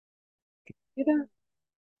Yeah.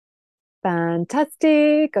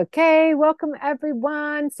 Fantastic. Okay, welcome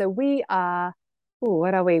everyone. So we are,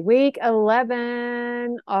 what are we? Week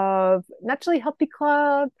 11 of Naturally Healthy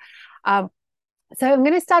Club. Um, so I'm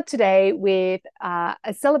going to start today with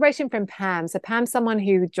a celebration from Pam. So Pam's someone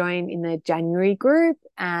who joined in the January group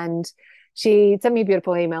and she sent me a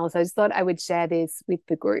beautiful email. So I just thought I would share this with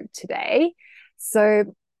the group today.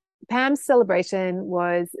 So Pam's celebration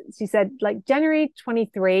was, she said, like January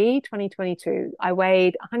 23, 2022, I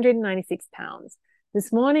weighed 196 pounds.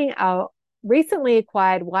 This morning, our recently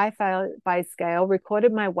acquired Wi-Fi scale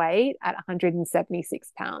recorded my weight at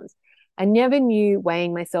 176 pounds. I never knew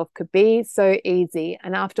weighing myself could be so easy.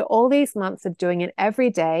 And after all these months of doing it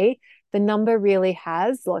every day, the number really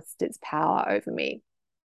has lost its power over me.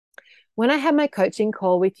 When I had my coaching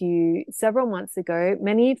call with you several months ago,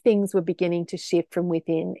 many things were beginning to shift from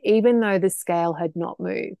within, even though the scale had not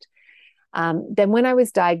moved. Then, when I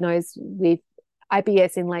was diagnosed with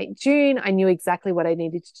IBS in late June, I knew exactly what I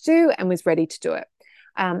needed to do and was ready to do it.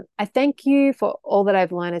 I thank you for all that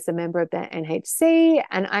I've learned as a member of the NHC,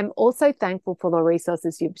 and I'm also thankful for the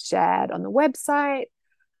resources you've shared on the website.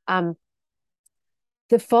 Um,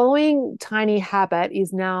 the following tiny habit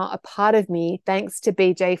is now a part of me thanks to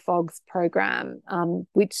BJ Fogg's program,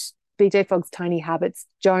 which BJ Fogg's Tiny Habits.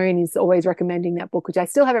 Joan is always recommending that book, which I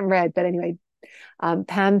still haven't read, but anyway,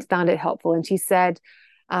 Pam found it helpful, and she said,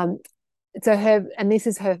 um, so her, and this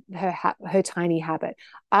is her tiny habit.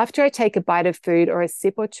 After I take a bite of food or a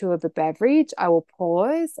sip or two of a beverage, I will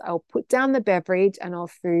pause. I will put down the beverage and or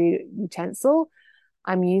food utensil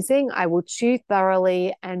I'm using. I will chew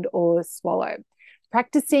thoroughly and or swallow.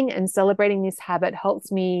 Practicing and celebrating this habit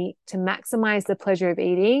helps me to maximize the pleasure of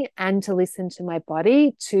eating and to listen to my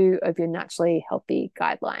body, two of your naturally healthy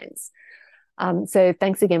guidelines. So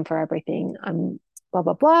thanks again for everything. Blah,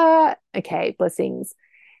 blah, blah. Okay, blessings.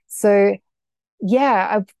 So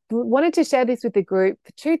yeah, I wanted to share this with the group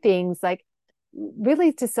for two things, like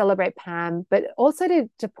really to celebrate Pam, but also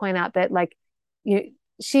to point out that like, you know,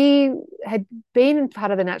 she had been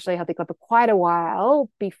part of the Naturally Healthy Club for quite a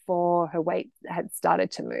while before her weight had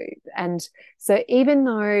started to move. And so even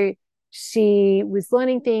though she was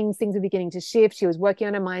learning things, things were beginning to shift, she was working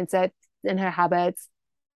on her mindset and her habits,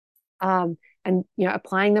 and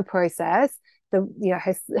applying the process,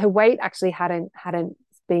 her weight actually hadn't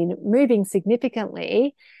been moving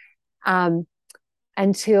significantly, um,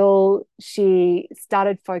 until she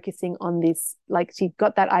started focusing on this. Like she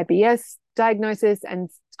got that IBS diagnosis and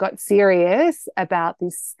got serious about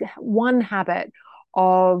this one habit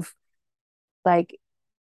of like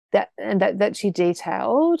that she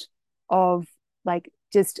detailed of like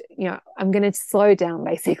just I'm going to slow down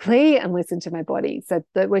basically and listen to my body. So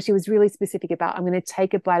where she was really specific about, I'm going to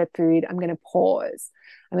take a bite of food, I'm going to pause,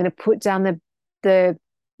 I'm going to put down the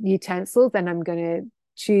utensils, and I'm going to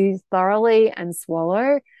chew thoroughly and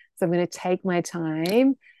swallow. So I'm going to take my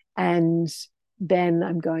time, and then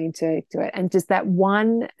I'm going to do it. And just that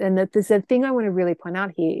one, and there's a thing I want to really point out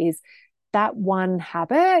here is that one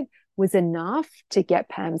habit was enough to get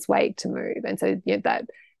Pam's weight to move. And so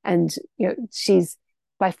she's,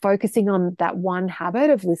 by focusing on that one habit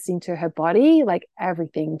of listening to her body, like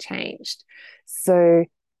everything changed. So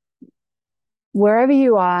wherever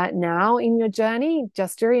you are now in your journey,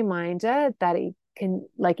 just a reminder that it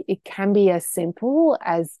can be as simple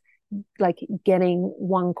as like getting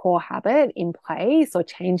one core habit in place or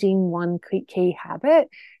changing one key habit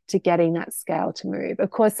to getting that scale to move. Of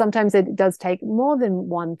course, sometimes it does take more than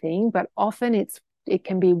one thing, but often it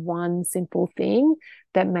can be one simple thing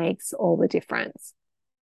that makes all the difference.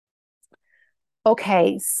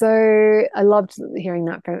 Okay, so I loved hearing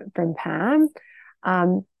that from Pam.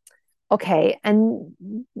 Okay, and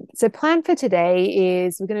so plan for today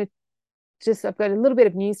is I've got a little bit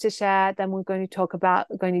of news to share. Then we're going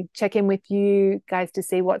to check in with you guys to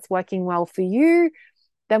see what's working well for you.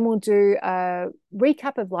 Then we'll do a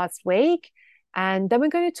recap of last week. And then we're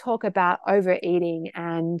going to talk about overeating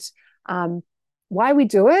and why we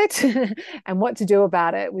do it and what to do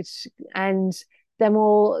about it, and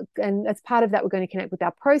as part of that, we're going to connect with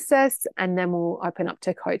our process, and then we'll open up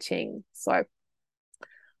to coaching. So,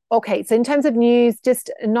 okay. So in terms of news,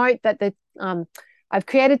 just note that I've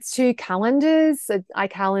created two calendars,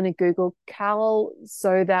 iCal and a Google Cal,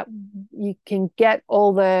 so that you can get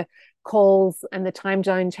all the calls and the time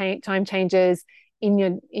changes in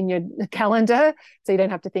your calendar, so you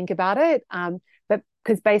don't have to think about it. But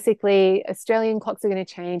because basically Australian clocks are going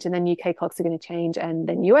to change, and then UK clocks are going to change, and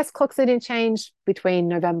then US clocks are going to change between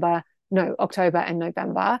November no, October and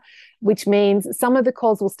November, which means some of the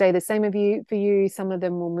calls will stay the same for you, some of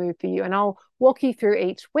them will move for you. And I'll walk you through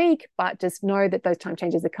each week, but just know that those time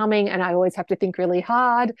changes are coming, and I always have to think really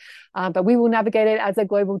hard, but we will navigate it as a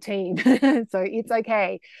global team. So it's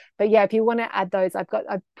okay. But yeah, if you want to add those,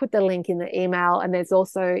 I've put the link in the email, and there's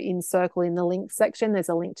also in Circle in the link section, there's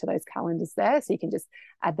a link to those calendars there, so you can just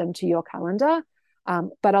add them to your calendar.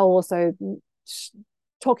 But I'll also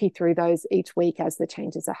talk you through those each week as the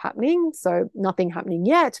changes are happening. So nothing happening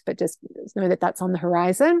yet, but just know that that's on the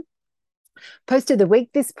horizon. Post of the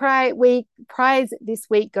week this prize this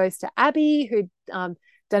week goes to Abby, who done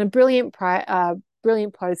a brilliant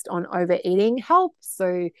post on overeating help.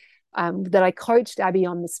 So that I coached Abby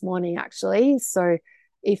on this morning, actually. So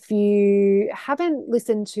if you haven't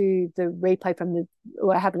listened to the replay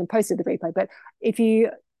I haven't posted the replay, but if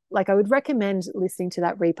you I would recommend listening to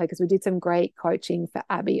that replay, because we did some great coaching for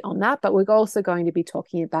Abby on that. But we're also going to be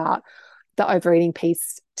talking about the overeating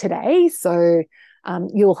piece today. So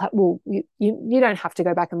you don't have to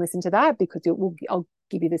go back and listen to that, because I'll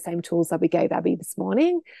give you the same tools that we gave Abby this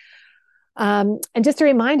morning. And just a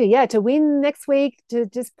reminder, to win next week, to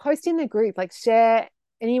just post in the group, share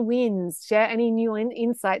any wins, share any new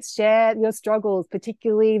insights, share your struggles,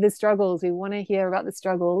 particularly the struggles. We want to hear about the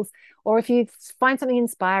struggles. Or if you find something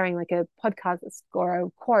inspiring, like a podcast or a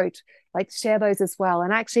quote, share those as well.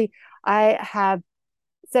 And actually, I have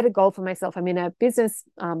set a goal for myself. I'm in a business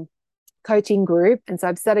coaching group, and so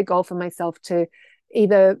I've set a goal for myself to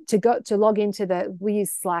log into we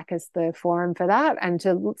use Slack as the forum for that, and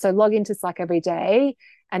to log into Slack every day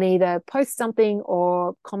and either post something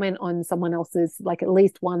or comment on someone else's, at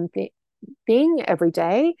least one thing every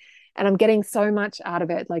day. And I'm getting so much out of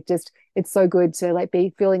it. It's so good to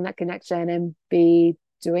be feeling that connection and be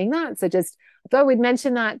doing that. So just thought we'd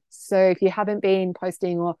mention that. So if you haven't been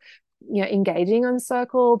posting or engaging on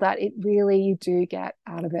Circle, that it really, you do get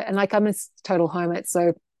out of it. And I'm a total hermit,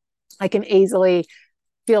 so I can easily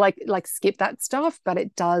feel like skip that stuff, but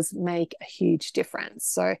it does make a huge difference.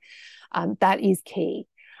 So that is key.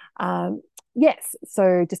 Yes,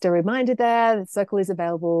 so just a reminder there, the Circle is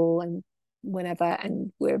available and whenever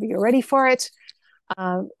and wherever you're ready for it.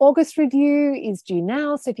 August review is due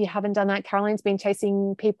now, so if you haven't done that, Caroline's been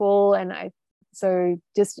chasing people, and so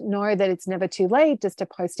just know that it's never too late just to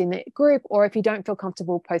post in the group. Or if you don't feel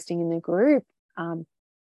comfortable posting in the group,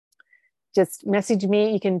 just message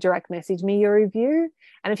me. You can direct message me your review.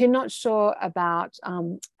 And if you're not sure about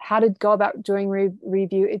how to go about doing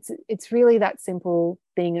review, it's really that simple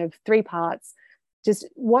thing of 3 parts. Just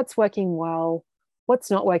what's working well, what's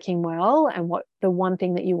not working well, and what the one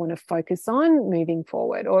thing that you want to focus on moving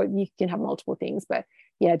forward. Or you can have multiple things, but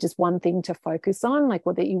yeah, just one thing to focus on,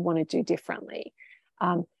 what that you want to do differently.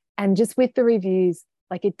 And just with the reviews,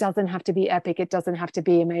 it doesn't have to be epic. It doesn't have to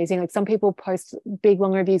be amazing. Some people post big,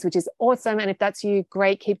 long reviews, which is awesome. And if that's you,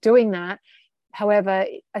 great, keep doing that. However,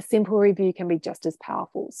 a simple review can be just as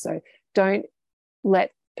powerful. So don't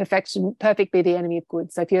let perfect be the enemy of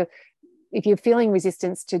good. So if you're feeling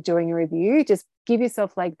resistance to doing a review, just give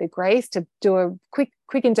yourself the grace to do a quick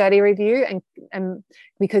and dirty review, and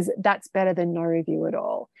because that's better than no review at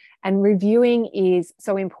all. And reviewing is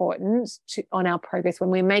so important on our progress when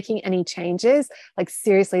we're making any changes.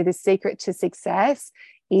 Seriously, the secret to success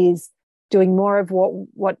is doing more of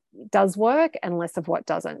what does work and less of what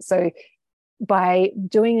doesn't. So by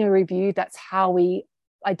doing a review, that's how we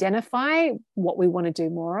identify what we want to do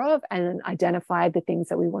more of, and identify the things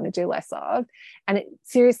that we want to do less of. And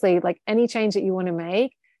seriously, any change that you want to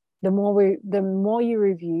make, the more you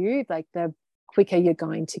review, the quicker you're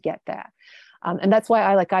going to get there. And that's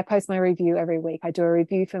why I post my review every week. I do a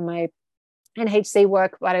review for my NHC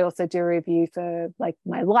work, but I also do a review for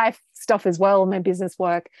my life stuff as well, my business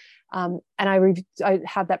work. And I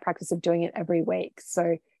have that practice of doing it every week.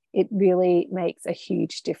 So it really makes a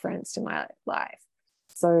huge difference to my life.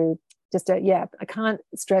 So I can't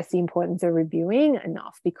stress the importance of reviewing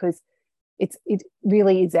enough, because it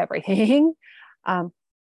really is everything.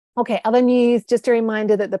 Okay, other news, just a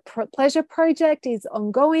reminder that the Pleasure Project is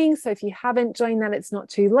ongoing. So if you haven't joined that, it's not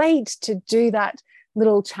too late to do that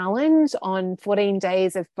little challenge on 14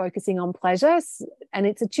 days of focusing on pleasure. And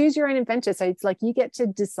it's a choose your own adventure. So it's you get to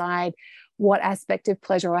decide what aspect of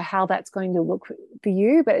pleasure or how that's going to look for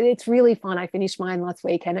you. But it's really fun. I finished mine last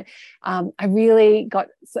week, and I really got,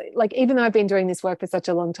 even though I've been doing this work for such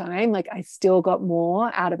a long time, I still got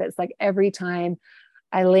more out of it. It's every time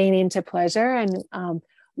I lean into pleasure and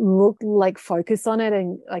focus on it,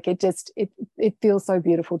 and it feels so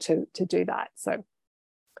beautiful to do that. So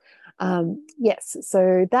yes,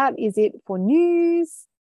 so that is it for news.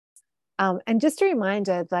 And just a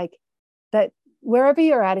reminder, that wherever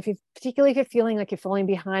you're at, particularly if you're feeling like you're falling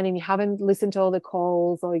behind and you haven't listened to all the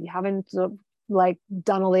calls, or you haven't like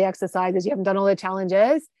done all the exercises, you haven't done all the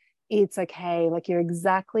challenges, it's okay. Like, you're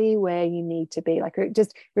exactly where you need to be. Like,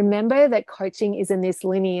 just remember that coaching is in this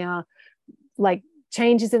linear, like,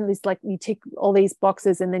 changes in this, like, you tick all these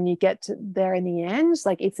boxes and then you get to there in the end.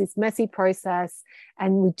 Like, it's this messy process,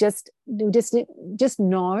 and we just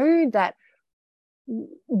know that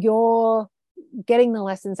you're getting the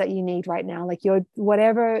lessons that you need right now. Like, you're,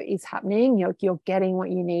 whatever is happening, you're getting what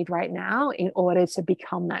you need right now in order to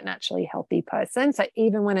become that naturally healthy person. So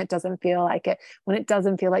even when it doesn't feel like it, when it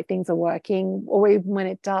doesn't feel like things are working, or even when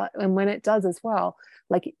it does, and when it does as well,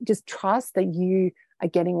 like, just trust that you are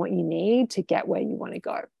getting what you need to get where you want to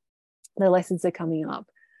go. The lessons are coming up.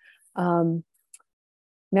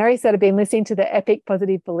 Mary said, I've been listening to the Epic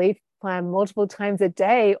Positive Belief Plan multiple times a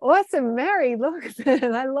day. Awesome, Mary. Look,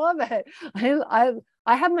 I love it.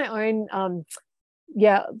 I have my own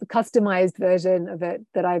customized version of it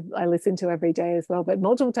that I listen to every day as well. But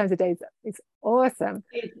multiple times a day is awesome.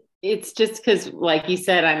 It's just because, like you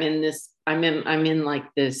said, I'm in like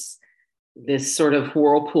this sort of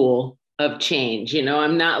whirlpool of change.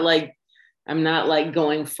 I'm not like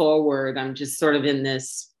going forward. I'm just sort of in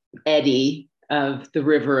this eddy of the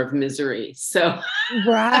river of misery. So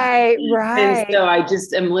right. And so I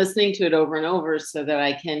just am listening to it over and over so that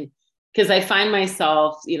I can, because I find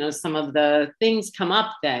myself, some of the things come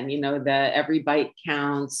up then, the every bite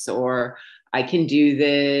counts, or I can do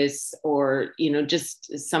this, or,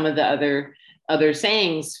 just some of the other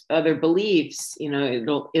sayings, other beliefs,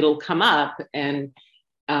 it'll come up, and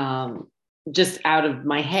just out of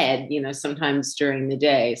my head, sometimes during the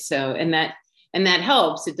day. So, and that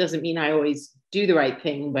helps. It doesn't mean I always do the right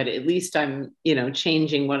thing, but at least I'm,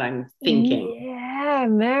 changing what I'm thinking. Yeah,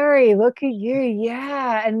 Mary, look at you.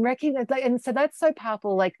 Yeah. And recognize, like, and so that's so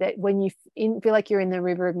powerful, like that when you feel like you're in the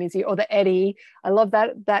river of misery or the eddy. I love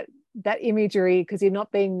that imagery, because you're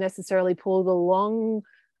not being necessarily pulled along.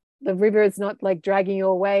 The river is not like dragging you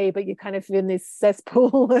away, but you're kind of in this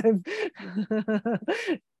cesspool of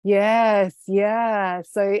yes, yeah.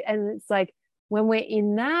 So, and it's like when we're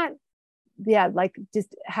in that, like,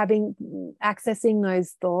 just accessing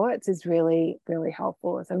those thoughts is really, really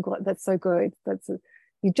helpful. So I'm glad, that's so good.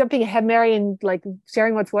 You're jumping ahead, Mary, and like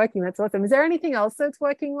sharing what's working. That's awesome. Is there anything else that's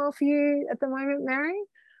working well for you at the moment, Mary?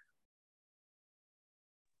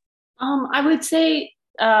 I would say,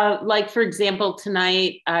 like, for example,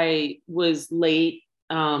 tonight I was late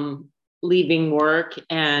leaving work,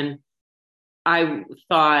 and I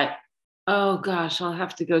thought, oh gosh, I'll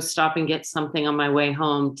have to go stop and get something on my way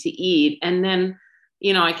home to eat. And then,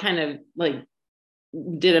 I kind of like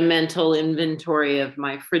did a mental inventory of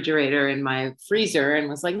my refrigerator and my freezer, and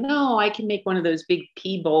was like, no, I can make one of those big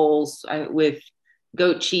pea bowls with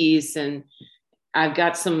goat cheese, and I've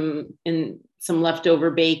got some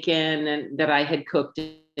leftover bacon and that I had cooked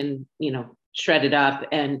and shredded up,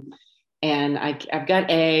 and I've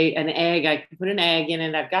got an egg. I can put an egg in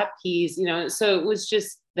it. I've got peas. So it was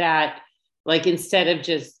just that, like, instead of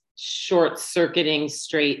just short circuiting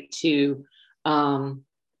straight to, I'll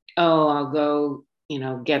go,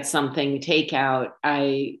 get something takeout.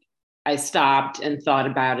 I stopped and thought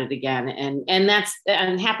about it again, and that's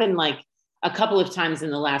happened like a couple of times in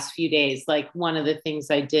the last few days. Like, one of the things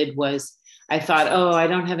I did was I thought, oh, I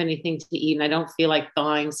don't have anything to eat and I don't feel like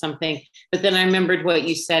thawing something. But then I remembered what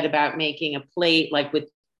you said about making a plate, like with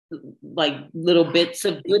like little bits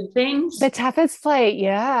of good things. The tapas plate,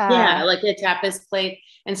 yeah. Yeah, like a tapas plate.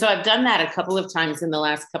 And so I've done that a couple of times in the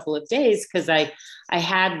last couple of days, because I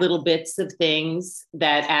had little bits of things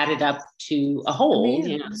that added up to a whole,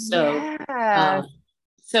 So, yeah.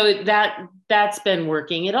 So that's been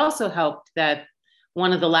working. It also helped that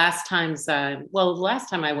one of the last times, the last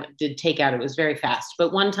time I did takeout, it was very fast.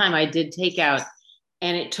 But one time I did takeout,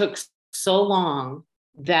 and it took so long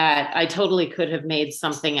that I totally could have made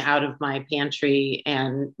something out of my pantry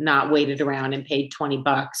and not waited around and paid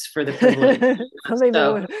 $20 for the privilege.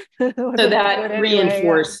 so that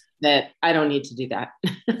reinforced that I don't need to do that.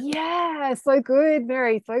 Yeah, so good,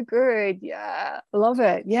 Mary, so good. Yeah, I love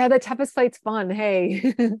it. Yeah, the tapas plate's fun.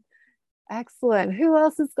 Hey. Excellent. Who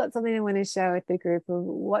else has got something they want to share with the group of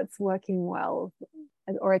what's working well,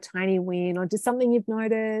 or a tiny win, or just something you've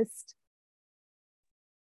noticed?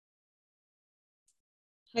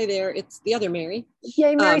 Hi there, it's the other Mary.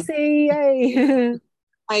 Yay, Mary C. Yay.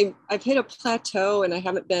 I've hit a plateau and I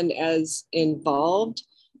haven't been as involved,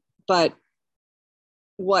 but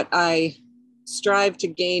what I strive to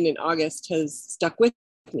gain in August has stuck with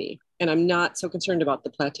me, and I'm not so concerned about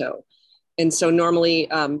the plateau. And so normally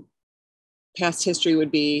past history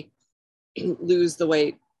would be lose the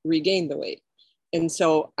weight, regain the weight. And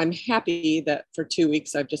so I'm happy that for 2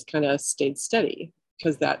 weeks I've just kind of stayed steady,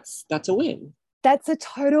 because that's a win. That's a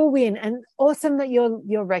total win, and awesome that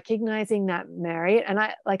you're recognizing that, Mary. And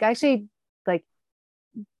I like actually like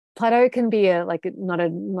plateau can be a like not a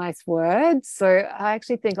nice word. So I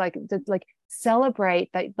actually think like to like celebrate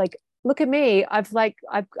that, like look at me,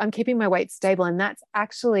 I'm keeping my weight stable, and that's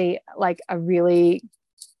actually like a really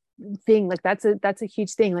thing. Like that's a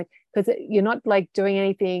huge thing. Like because you're not like doing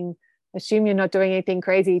anything. Assume you're not doing anything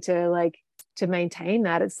crazy to maintain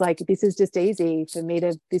that. It's like this is just easy for me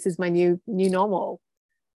to. This is my new normal.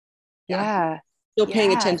 Yeah. Still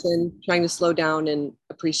paying attention, trying to slow down and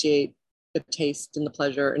appreciate the taste and the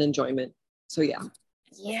pleasure and enjoyment. So yeah.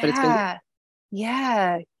 But it's been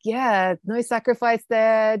good. Yeah. No sacrifice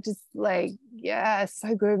there. Just like, yeah,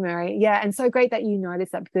 so good, Mary. Yeah. And so great that you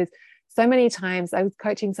noticed that, because so many times I was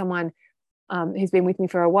coaching someone who's been with me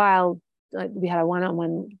for a while. We had a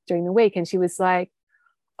one-on-one during the week, and she was like,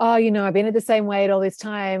 oh, I've been at the same weight all this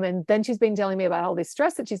time. And then she's been telling me about all this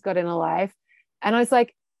stress that she's got in her life. And I was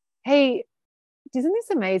like, hey, isn't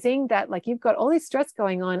this amazing that like you've got all this stress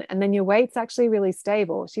going on and then your weight's actually really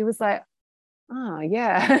stable? She was like, oh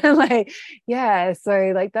yeah. Like, yeah.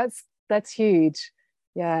 So like that's huge.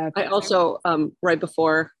 Yeah. I also right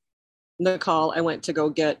before the call, I went to go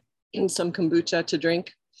get some kombucha to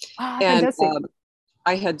drink. And fantastic.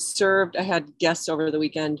 I had guests over the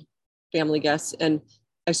weekend, family guests, and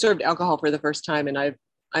I served alcohol for the first time, and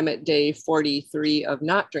I'm at day 43 of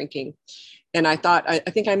not drinking. And I thought, I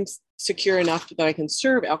think I'm secure enough that I can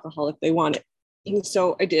serve alcohol if they want it. And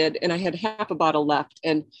so I did, and I had half a bottle left.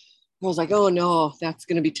 And I was like, oh no, that's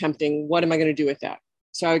going to be tempting. What am I going to do with that?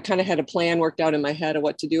 So I kind of had a plan worked out in my head of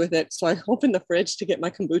what to do with it. So I opened the fridge to get my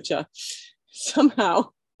kombucha. Somehow,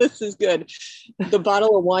 this is good. The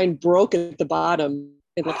bottle of wine broke at the bottom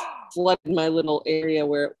and like flooded my little area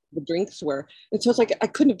where the drinks were. And so it's like, I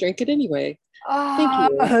couldn't have drank it anyway.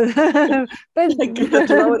 Thank you. But thank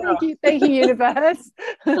you, universe,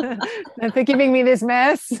 and for giving me this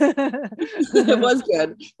mess. It was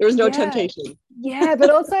good. There was no temptation. Yeah, but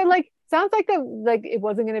also like sounds like it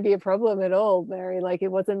wasn't going to be a problem at all, Mary. Like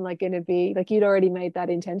it wasn't like going to be like you'd already made that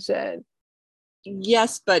intention.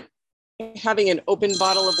 Yes, but having an open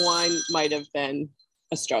bottle of wine might have been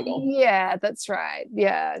a struggle. Yeah, that's right.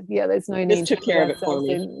 Yeah. There's no need to took care of it for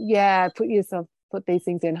me. Put these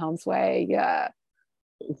things in harm's way. Yeah,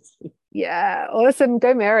 awesome.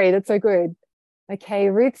 Go Mary. That's so good. Okay,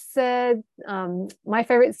 Ruth said, my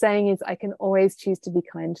favorite saying is I can always choose to be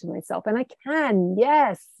kind to myself. And I can.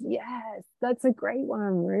 Yes. That's a great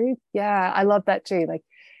one, Ruth. Yeah, I love that too. Like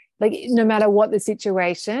no matter what the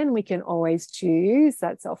situation, we can always choose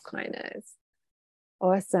that self-kindness.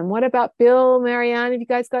 Awesome. What about Bill, Marianne? Have you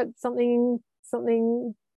guys got something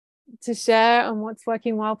to share on what's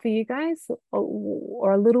working well for you guys,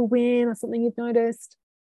 or a little win or something you've noticed?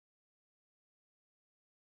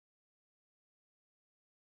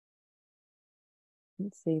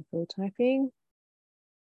 Let's see, Bill typing.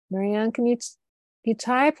 Marianne, can you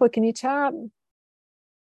type or can you chat?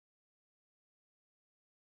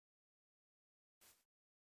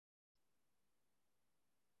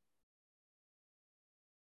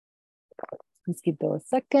 Let's give Bill a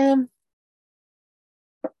second.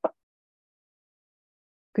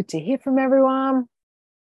 Good to hear from everyone.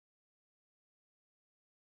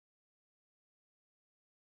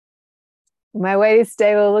 My weight is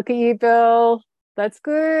stable. Look at you, Bill. That's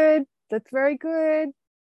good. That's very good.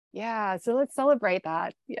 Yeah. So let's celebrate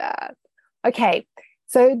that. Yeah. Okay.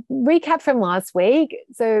 So recap from last week.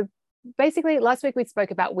 So basically last week we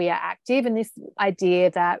spoke about we are active, and this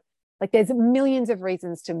idea that like there's millions of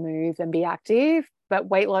reasons to move and be active, but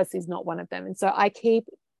weight loss is not one of them. And so I keep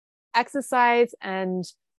exercise and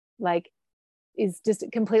like is just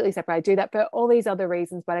completely separate. I do that for all these other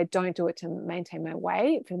reasons, but I don't do it to maintain my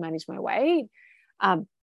weight, to manage my weight. And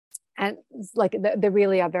like they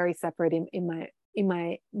really are very separate in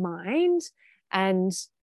my mind. And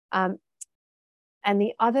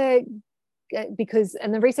the other, because,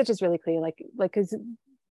 and the research is really clear, because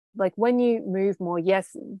when you move more,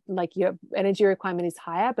 yes, like your energy requirement is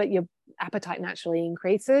higher, but your appetite naturally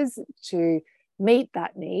increases to meet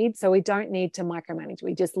that need. So we don't need to micromanage.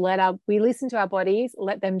 We just we listen to our bodies,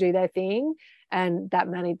 let them do their thing, and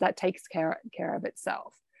that takes care of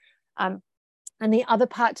itself. And the other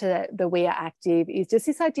part to the we are active is just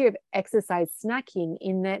this idea of exercise snacking,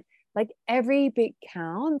 in that like every bit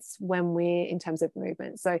counts when we're in terms of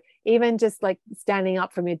movement. So even just like standing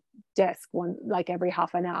up from your desk like every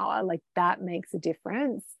half an hour, like that makes a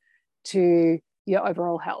difference to your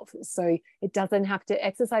overall health. So it doesn't have to,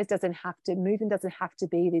 exercise doesn't have to, movement doesn't have to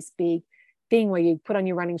be this big thing where you put on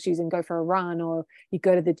your running shoes and go for a run, or you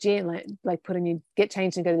go to the gym, like put on your, get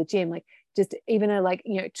changed and go to the gym, like just even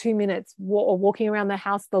a 2 minutes or walking around the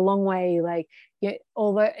house the long way, like,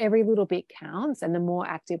 although every little bit counts, and the more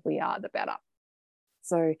active we are, the better.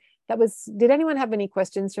 So that was, did anyone have any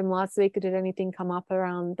questions from last week, or did anything come up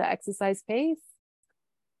around the exercise piece?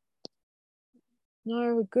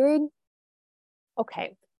 No, we're good.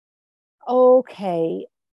 Okay.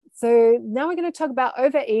 So now we're going to talk about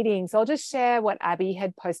overeating. So I'll just share what Abby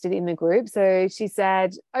had posted in the group. So she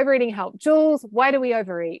said, overeating help. Jules, why do we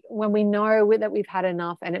overeat when we know that we've had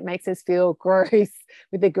enough and it makes us feel gross,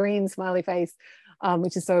 with the green smiley face,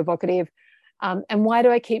 which is so evocative? And why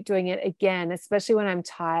do I keep doing it again, especially when I'm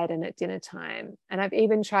tired and at dinner time? And I've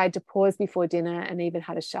even tried to pause before dinner and even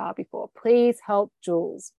had a shower before. Please help,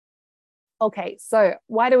 Jules. Okay, so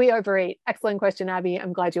why do we overeat? Excellent question, Abby.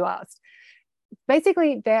 I'm glad you asked.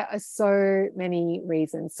 Basically, there are so many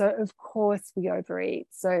reasons. So of course we overeat.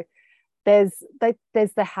 So there's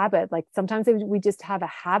the habit. Like sometimes we just have a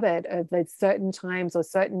habit of there's certain times or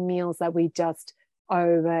certain meals that we just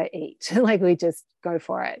overeat. Like we just go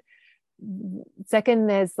for it. Second,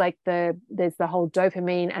 there's the whole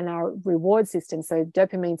dopamine and our reward system. So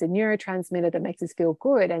dopamine's a neurotransmitter that makes us feel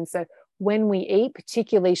good. And so when we eat,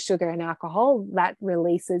 particularly sugar and alcohol, that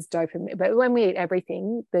releases dopamine. But when we eat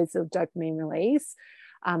everything, there's a dopamine release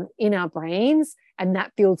in our brains, and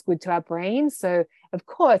that feels good to our brains. So of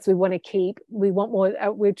course we want more,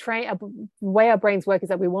 the way our brains work is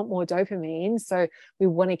that we want more dopamine. So we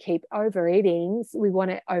want to keep overeating. We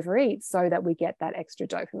want to overeat so that we get that extra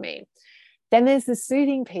dopamine. Then there's the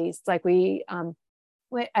soothing piece. Like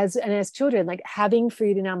as children, like having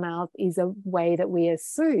food in our mouth is a way that we are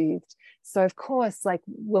soothed. So of course, like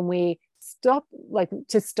when we stop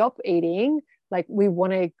eating, like we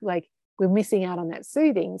want to, like we're missing out on that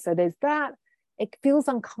soothing. So there's that. It feels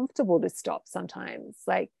uncomfortable to stop sometimes.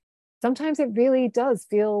 Like sometimes it really does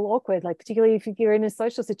feel awkward, like particularly if you're in a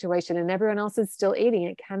social situation and everyone else is still eating,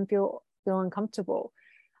 it can feel uncomfortable.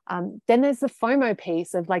 Then there's the FOMO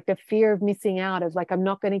piece of like the fear of missing out, of like, I'm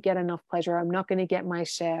not going to get enough pleasure, I'm not going to get my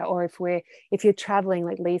share. Or if you're traveling,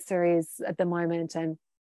 like Lisa is at the moment, and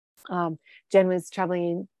Jen was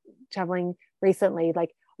traveling recently,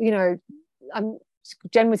 like,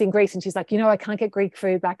 Jen was in Greece and she's like, I can't get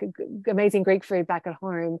amazing Greek food back at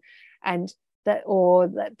home. And that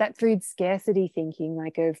food scarcity thinking,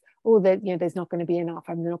 like there's not going to be enough.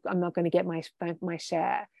 I'm not going to get my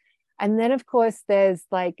share. And then of course there's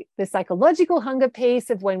like the psychological hunger piece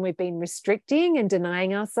of when we've been restricting and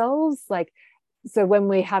denying ourselves. Like, so when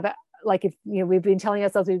we have if we've been telling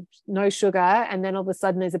ourselves no sugar, and then all of a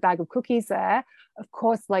sudden there's a bag of cookies there, of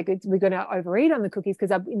course, like we're going to overeat on the cookies,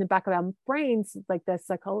 because in the back of our brains, like the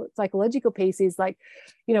psychological piece is like,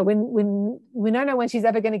 when we don't know when she's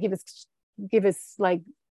ever going to give us like,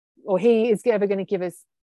 or he is ever going to give us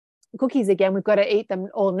cookies again. We've got to eat them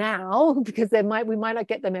all now, because we might not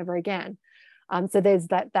get them ever again. So there's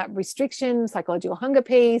that restriction, psychological hunger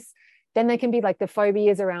piece. Then there can be like the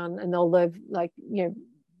phobias around, and all the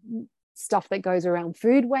stuff that goes around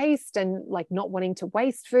food waste and like not wanting to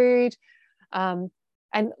waste food. And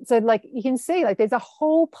so like you can see, like there's a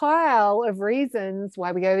whole pile of reasons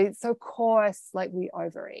why we overeat. So of course, like we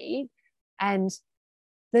overeat. And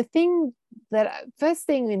first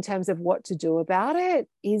thing in terms of what to do about it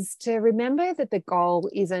is to remember that the goal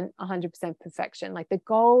isn't 100% perfection. Like the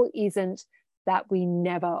goal isn't that we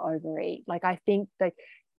never overeat. Like I think that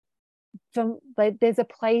there's a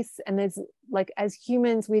place, and there's like, as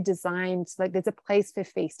humans we're designed, like there's a place for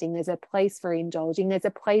feasting, there's a place for indulging, there's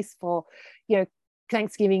a place for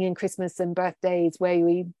Thanksgiving and Christmas and birthdays where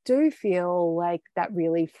we do feel like that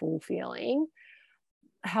really full feeling.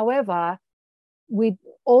 However, we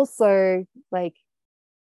also like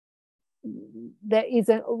the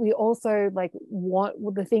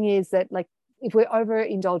thing is that like if we're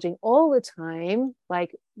overindulging all the time,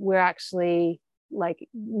 like we're actually like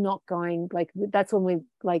not going, like that's when we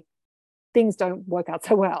like things don't work out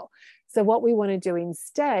so well. So what we want to do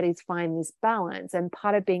instead is find this balance. And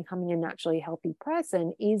part of becoming a naturally healthy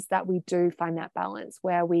person is that we do find that balance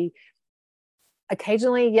where we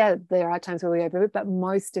occasionally, there are times where we overeat, but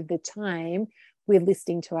most of the time we're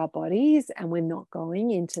listening to our bodies and we're not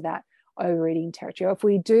going into that overeating territory. Or if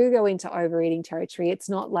we do go into overeating territory, it's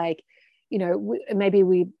not like, maybe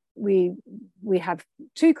we have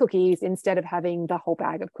 2 cookies instead of having the whole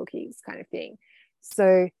bag of cookies kind of thing.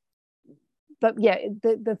 So, but yeah,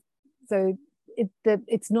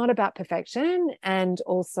 it's not about perfection, and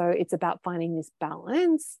also it's about finding this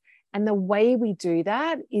balance. And the way we do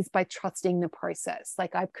that is by trusting the process.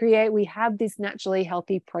 Like we have this naturally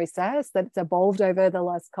healthy process that's evolved over the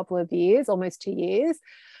last couple of years, almost 2 years,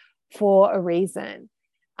 for a reason.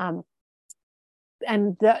 And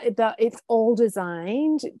it's all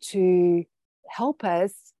designed to help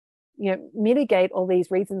us, mitigate all these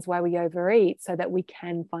reasons why we overeat so that we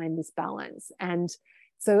can find this balance. And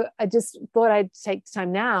so I just thought I'd take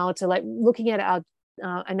time now to, like, looking at our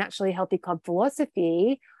a Naturally Healthy Club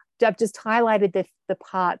philosophy. I've just highlighted the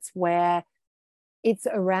parts where it's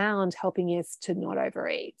around helping us to not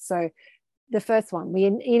overeat. So the first one, we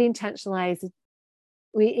eat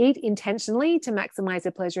intentionally to maximize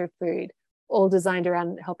the pleasure of food, all designed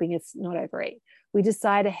around helping us not overeat. We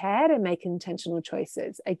decide ahead and make intentional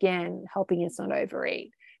choices, again, helping us not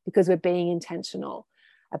overeat, because we're being intentional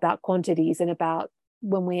about quantities and about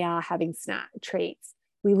when we are having treats.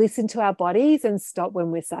 We listen to our bodies and stop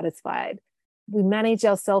when we're satisfied. We manage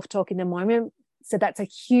our self-talk in the moment. So that's a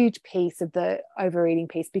huge piece of the overeating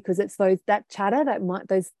piece, because it's that chatter,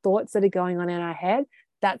 those thoughts that are going on in our head,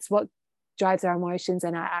 that's what drives our emotions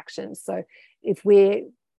and our actions. So if we're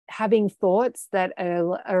having thoughts that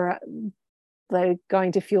are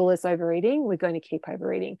going to fuel us overeating, we're going to keep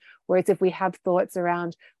overeating. Whereas if we have thoughts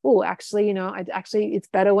around, it's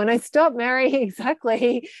better when I stop, Mary,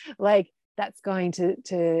 exactly, like that's going to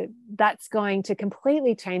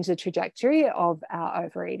completely change the trajectory of our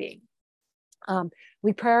overeating.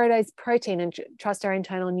 We prioritize protein and trust our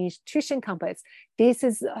internal nutrition compass. This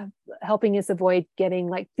is helping us avoid getting,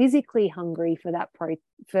 like, physically hungry for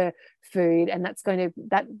food, and that's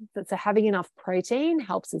having enough protein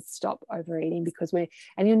helps us stop overeating, because like,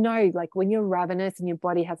 when you're ravenous and your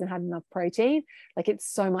body hasn't had enough protein, like,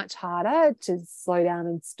 it's so much harder to slow down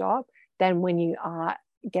and stop than when you are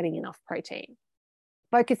getting enough protein.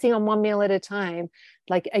 Focusing on one meal at a time,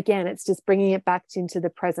 like, again, it's just bringing it back into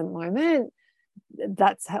the present moment.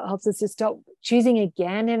 That helps us to stop choosing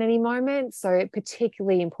again in any moment. So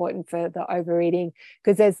particularly important for the overeating,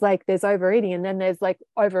 because there's overeating and then there's, like,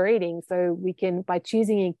 overeating. So we can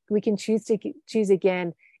choose to choose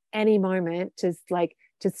again any moment to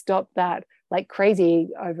stop that, like, crazy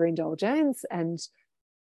overindulgence, and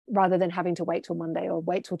rather than having to wait till Monday or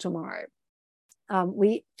wait till tomorrow.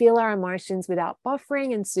 We feel our emotions without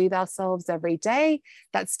buffering and soothe ourselves every day.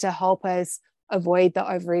 That's to help us avoid the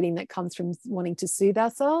overeating that comes from wanting to soothe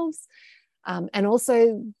ourselves. And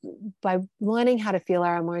also, by learning how to feel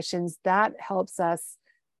our emotions, that helps us,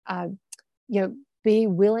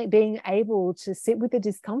 being able to sit with the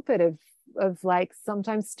discomfort of like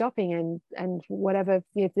sometimes stopping and whatever,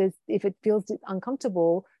 if it feels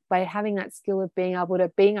uncomfortable, by having that skill of being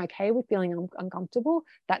okay with feeling uncomfortable,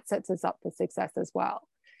 that sets us up for success as well.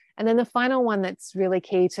 And then the final one that's really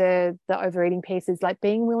key to the overeating piece is, like,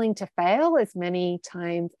 being willing to fail as many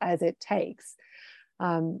times as it takes.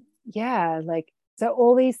 So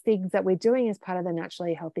all these things that we're doing as part of the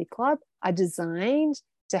Naturally Healthy Club are designed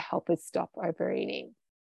to help us stop overeating,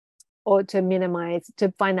 or to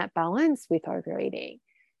find that balance with overeating.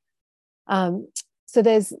 So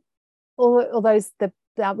there's all those,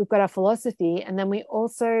 we've got our philosophy, and then we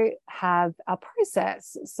also have our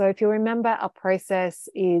process. So if you remember, our process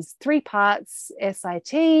is 3 parts: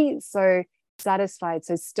 SIT, so satisfied,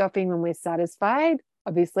 so stopping when we're satisfied,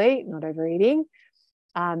 obviously not overeating,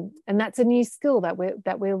 and that's a new skill that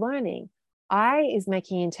we're learning. I is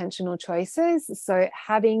making intentional choices, so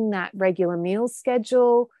having that regular meal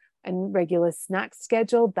schedule and regular snack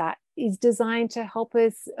schedule that is designed to help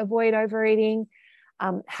us avoid overeating.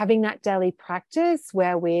 Having that daily practice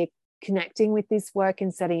where we're connecting with this work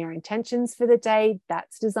and setting our intentions for the day,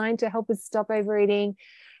 that's designed to help us stop overeating.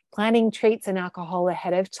 Planning treats and alcohol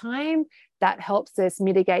ahead of time, that helps us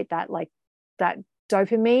mitigate that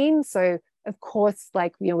dopamine. So of course,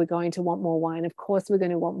 we're going to want more wine. Of course, we're going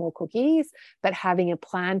to want more cookies, but having a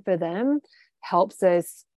plan for them helps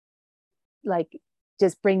us,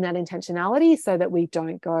 just bring that intentionality so that we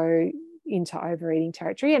don't go into overeating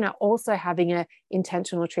territory. And also having an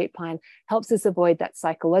intentional treat plan helps us avoid that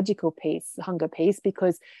psychological piece, hunger piece,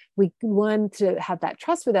 because we learn to have that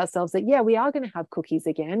trust with ourselves that, we are going to have cookies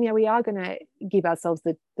again. We are going to give ourselves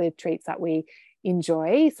the treats that we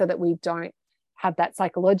enjoy, so that we don't have that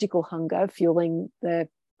psychological hunger fueling the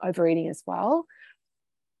overeating as well.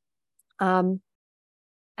 So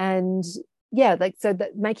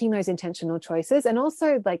that making those intentional choices, and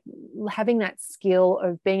also having that skill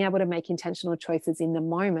of being able to make intentional choices in the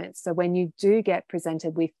moment. So when you do get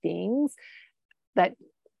presented with things that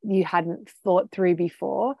you hadn't thought through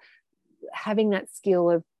before, having that skill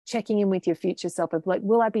of checking in with your future self of,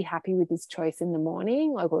 will I be happy with this choice in the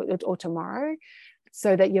morning or tomorrow?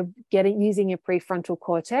 so that you're using your prefrontal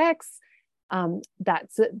cortex.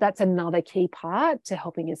 That's another key part to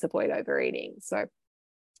helping us avoid overeating. So,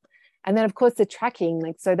 and then of course the tracking,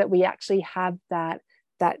 like so that we actually have that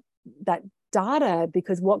data,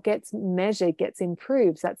 because what gets measured gets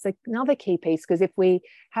improved. So that's another key piece, because if we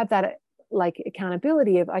have that like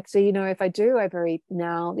accountability of actually, if I do overeat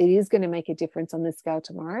now, it is going to make a difference on the scale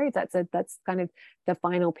tomorrow. That's kind of the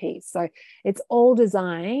final piece. So it's all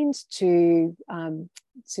designed to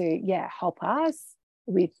help us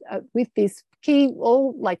with this key,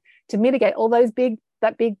 all like to mitigate all those big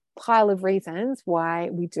pile of reasons why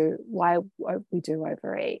we do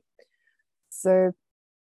overeat. So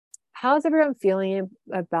how's everyone feeling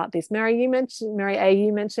about this? Mary A,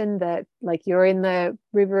 you mentioned that like you're in the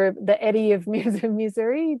river, the eddy of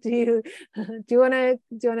misery. Do you want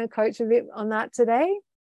to coach a bit on that today?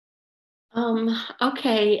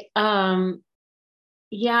 Okay.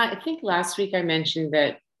 Yeah, I think last week I mentioned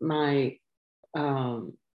that my, I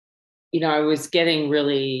was getting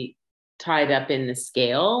really tied up in the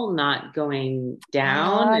scale, not going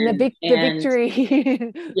down, and the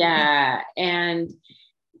victory. Yeah,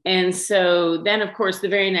 and so then, of course, the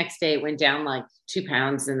very next day it went down like 2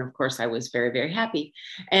 pounds. And of course, I was very, very happy.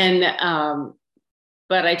 And,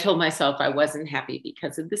 but I told myself I wasn't happy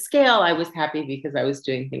because of the scale. I was happy because I was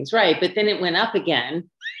doing things right. But then it went up again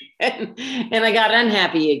and I got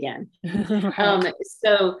unhappy again. Right.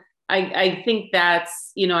 So I think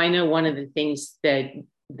that's, I know one of the things that,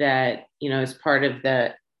 is part of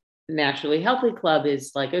the Naturally Healthy Club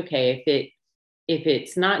is like, okay, if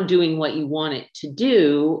it's not doing what you want it to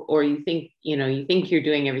do, or you think you're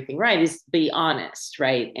doing everything right, is be honest,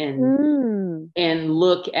 right? And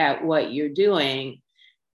look at what you're doing.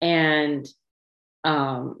 And,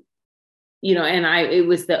 it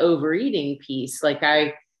was the overeating piece. Like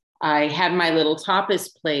I had my little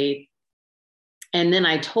tapas plate, and then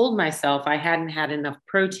I told myself I hadn't had enough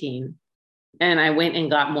protein, and I went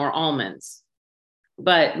and got more almonds,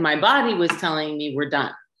 but my body was telling me we're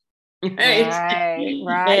done. Right.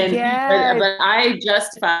 And, yeah. But I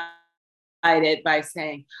justified it by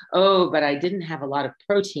saying, oh, but I didn't have a lot of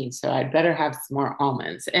protein, so I'd better have some more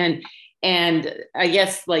almonds. And I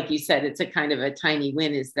guess, like you said, it's a kind of a tiny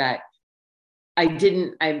win, is that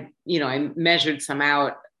I measured some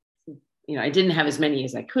out, I didn't have as many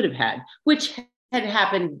as I could have had, which had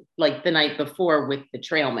happened like the night before with the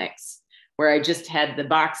trail mix, where I just had the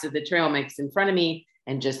box of the trail mix in front of me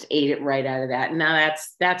and just ate it right out of that. Now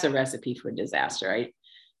that's a recipe for disaster.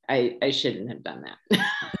 I shouldn't have done that.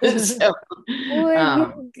 So,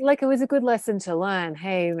 like it was a good lesson to learn.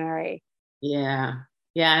 Hey, Mary. Yeah.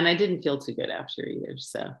 And I didn't feel too good after either.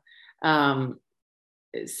 So,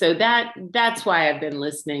 so that's why I've been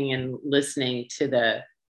listening to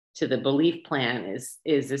the belief plan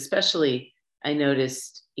is especially, I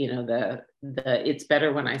noticed, the it's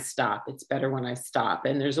better when I stop. It's better when I stop.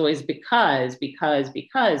 And there's always because,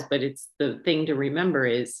 but it's the thing to remember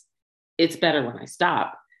is it's better when I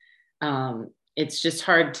stop. It's just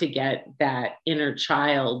hard to get that inner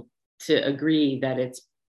child to agree that it's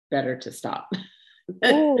better to stop.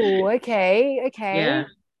 Oh, okay. Yeah.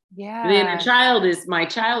 Yeah. The inner child my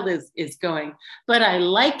child is going, but I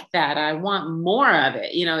like that. I want more of it.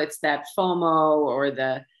 It's that FOMO or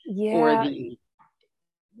the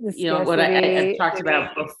what I talked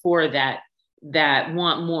about before, that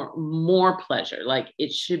want more pleasure. Like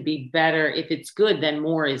it should be better. If it's good, then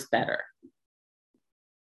more is better.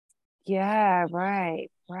 Yeah, right.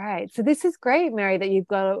 So this is great, Mary, that you've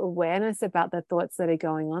got awareness about the thoughts that are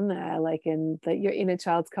going on there, like, and that your inner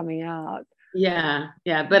child's coming out. Yeah.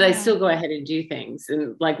 But I still go ahead and do things.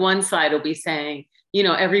 And like one side will be saying,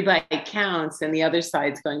 every bite counts. And the other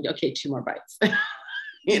side's going, okay, 2 more bites.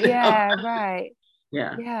 Yeah, right.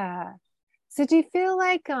 Yeah. So do you feel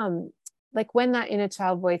like when that inner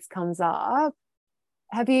child voice comes up,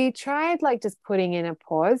 have you tried like just putting in a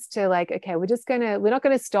pause to like, okay, we're not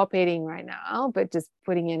going to stop eating right now, but just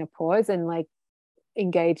putting in a pause and like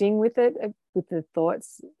engaging with it, with the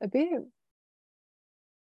thoughts a bit?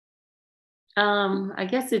 I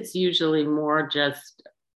guess it's usually more just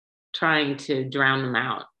trying to drown them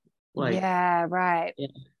out. Like, yeah, right. Yeah.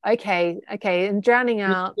 Okay. And drowning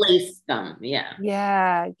out. Replace them. Yeah.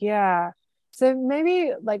 Yeah. So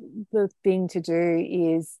maybe like the thing to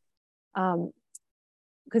do is,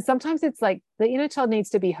 because sometimes it's like the inner child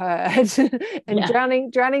needs to be heard, and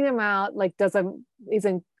drowning them out like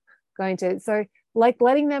isn't going to. So like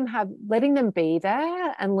letting them be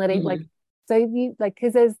there and letting like, so you like,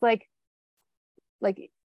 because there's like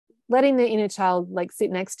letting the inner child like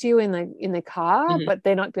sit next to you in the car, but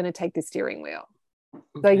they're not going to take the steering wheel.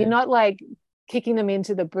 Okay. So you're not like kicking them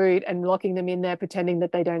into the boot and locking them in there, pretending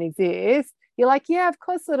that they don't exist. You're like, yeah, of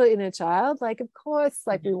course, little inner child. Like, of course,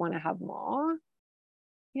 like we want to have more.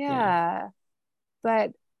 Yeah.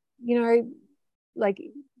 But, like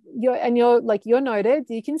you're noted.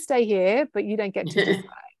 You can stay here, but you don't get to decide.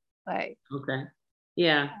 Like, okay.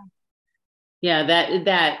 Yeah. Yeah.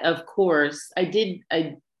 That of course I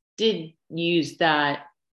did use that,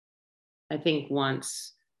 I think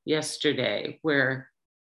once yesterday, where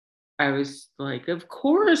I was like, of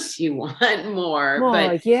course you want more,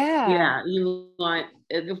 but yeah, you want,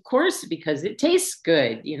 of course, because it tastes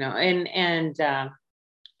good,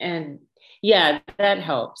 and yeah, that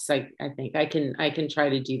helps. I think I can try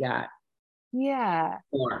to do that yeah.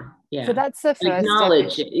 more. So Yeah. that's the first step.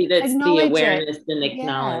 Acknowledge it. That's the Acknowledge it. awareness and Yeah,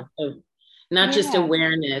 acknowledge. So not just yeah,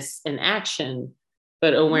 awareness and action,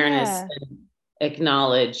 but awareness yeah, and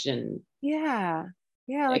acknowledge and yeah,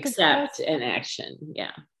 yeah. Like, of accept course, and action.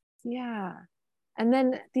 Yeah. yeah. And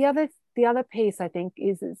then the other piece, I think,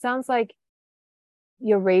 is it sounds like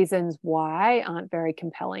your reasons why aren't very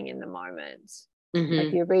compelling in the moment. Like,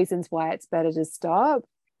 Mm-hmm. your reasons why it's better to stop.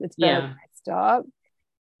 It's better to Yeah. stop.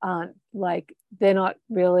 Aren't like, they're not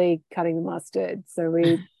really cutting the mustard. So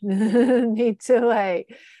we need to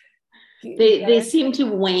like They seem to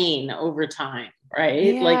wane over time,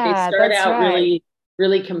 right? Like they yeah, start that's out right. really,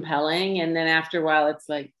 really compelling, and then after a while it's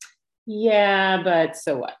like, yeah, but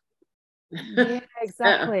so what? Yeah,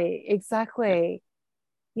 exactly.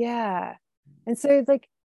 Yeah. And so like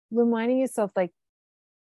reminding yourself, like,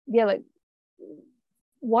 yeah, like,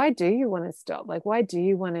 why do you want to stop? Like, why do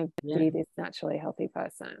you want to Yeah. be this naturally healthy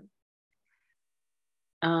person?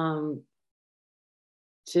 um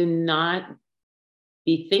to not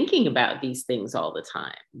be thinking about these things all the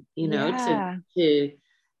time, Yeah. to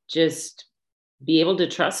just be able to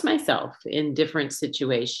trust myself in different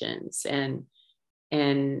situations, and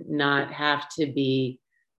not have to be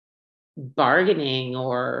bargaining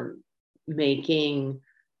or making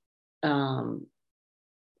um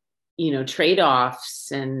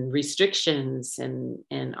trade-offs and restrictions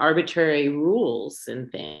and arbitrary rules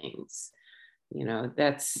and things.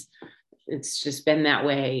 That's it's just been that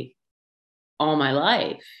way all my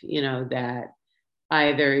life, that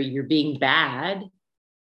either you're being bad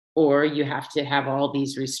or you have to have all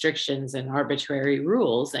these restrictions and arbitrary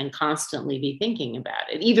rules and constantly be thinking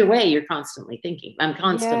about it. Either way, I'm constantly Yeah. thinking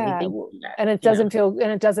about And it it.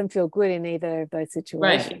 doesn't feel good in either of those Right.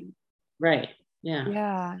 situations. Right. Yeah.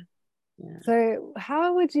 Yeah. Yeah. So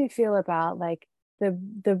how would you feel about like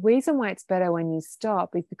the reason why it's better when you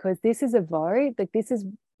stop is because this is a vote. Like,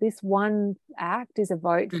 this one act is a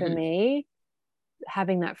vote for Mm-hmm. me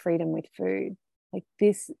having that freedom with food. Like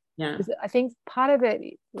this, Yeah. I think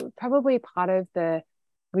probably part of the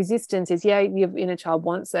resistance is, yeah, your inner child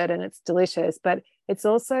wants it and it's delicious, but it's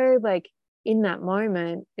also like in that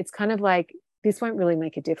moment, it's kind of like, this won't really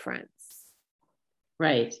make a difference.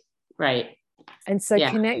 Right. Right. And so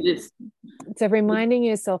Yeah. It is. so reminding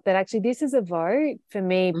yourself that actually this is a vote for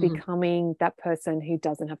me Mm-hmm. becoming that person who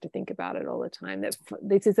doesn't have to think about it all the time. That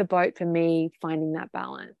this is a vote for me finding that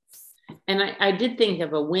balance. And I did think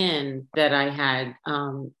of a win that I had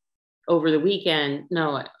over the weekend.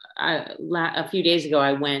 No, a few days ago,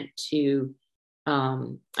 I went to,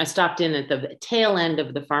 I stopped in at the tail end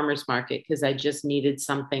of the farmer's market because I just needed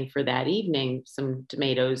something for that evening, some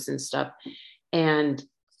tomatoes and stuff, and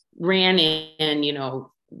ran in,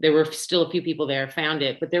 there were still a few people there, found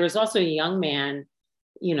it, but there was also a young man,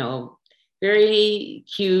 very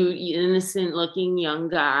cute, innocent looking young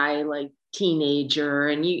guy, like teenager.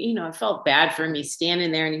 And I felt bad for him. He's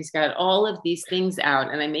standing there and he's got all of these things out.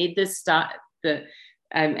 And I made this stop.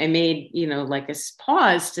 I made, like a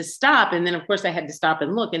pause to stop. And then of course I had to stop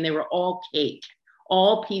and look, and they were all cake,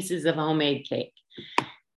 all pieces of homemade cake.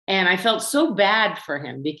 And I felt so bad for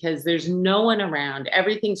him because there's no one around.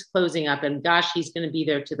 Everything's closing up, and gosh, he's going to be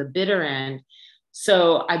there to the bitter end.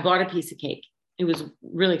 So I bought a piece of cake. It was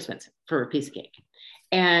really expensive for a piece of cake.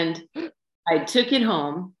 And I took it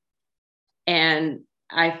home and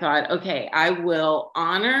I thought, okay, I will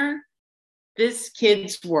honor this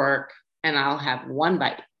kid's work and I'll have one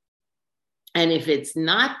bite. And if it's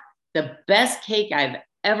not the best cake I've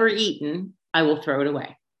ever eaten, I will throw it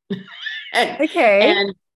away. Okay.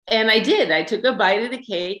 And I did. I took a bite of the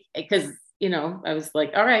cake because, I was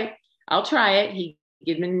like, all right, I'll try it. He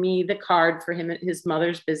given me the card for him at his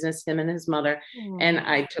mother's business, him and his mother. And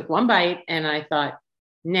I took one bite and I thought,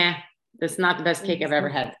 nah, that's not the best cake I've ever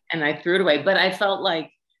had. And I threw it away. But I felt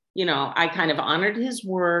like, I kind of honored his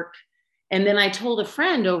work. And then I told a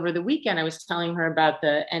friend over the weekend, I was telling her about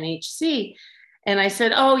the NHC. And I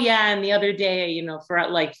said, oh yeah. And the other day,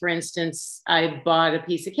 for instance, I bought a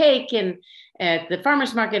piece of cake at the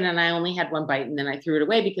farmer's market, and I only had one bite, and then I threw it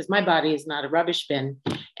away because my body is not a rubbish bin.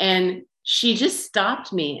 And she just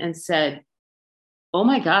stopped me and said, "Oh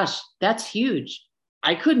my gosh, that's huge.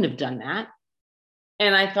 I couldn't have done that."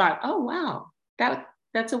 And I thought, "Oh wow,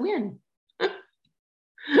 that's a win."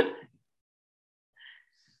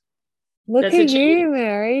 Look That's a at change. you,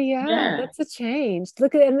 Mary. Yeah, Yeah. that's a change.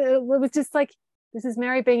 Look at, and it was just like, this is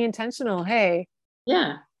Mary being intentional. Hey,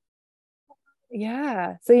 Yeah.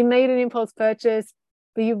 yeah. So you made an impulse purchase,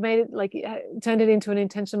 but you made it like, turned it into an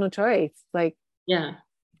intentional choice. Like, Yeah.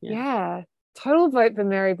 Yeah. yeah, total vote for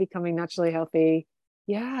Mary becoming naturally healthy.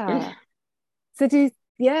 Yeah. Yeah. So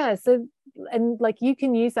yeah. So, and like you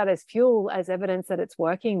can use that as fuel, as evidence that it's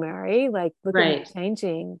working, Mary. Like, look at you Right.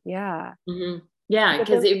 changing. Yeah. Yeah. Look at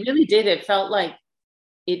Because the, it really did. It felt like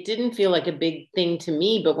it didn't feel like a big thing to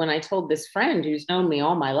me. But when I told this friend who's known me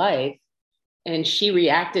all my life, and she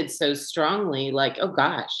reacted so strongly, like, "Oh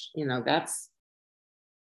gosh, that's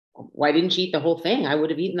why didn't you eat the whole thing? I would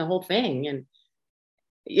have eaten the whole thing." And,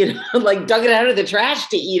 like dug it out of the trash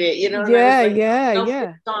to eat it. And I was yeah, like, yeah, "Nope, yeah.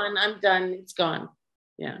 it's gone. I'm done. It's gone."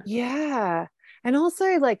 Yeah. Yeah. And also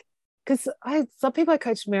like, because some people I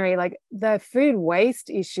coached, Mary, like the food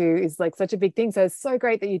waste issue is like such a big thing. So it's so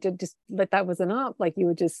great that you did just let that wasn't up. Like you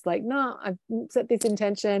were just like, no, I've set this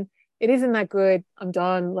intention. It isn't that good. I'm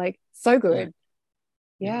done. Like so Yeah. good.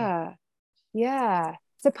 Yeah. Yeah. Yeah.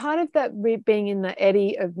 So part of that being in the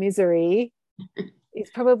eddy of misery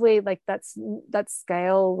is probably like that's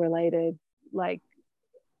scale related. Like,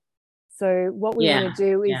 so what we want to Yeah.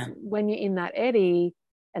 do is Yeah. when you're in that eddy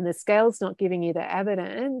and the scale's not giving you the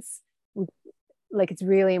evidence, like it's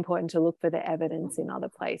really important to look for the evidence in other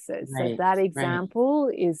places. So Right. that Right. example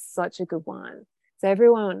is such a good one. So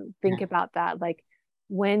everyone think Yeah. about that, like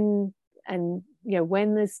when, and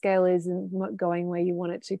when the scale isn't going where you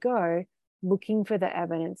want it to go, looking for the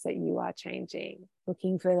evidence that you are changing,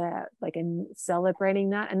 looking for that, like, and celebrating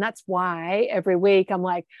that. And that's why every week I'm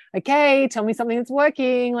like, okay, tell me something that's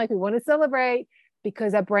working. Like we want to celebrate,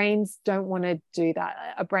 because our brains don't want to do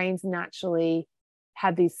that. Our brains naturally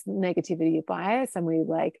have this negativity bias, and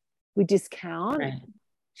we discount Right.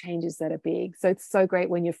 changes that are big. So it's so great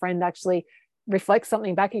when your friend actually reflects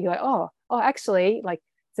something back and you're like, oh, actually, like,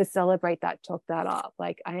 to celebrate that, talk that up.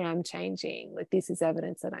 Like, I am changing. Like, this is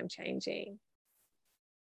evidence that I'm changing.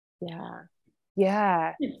 Yeah.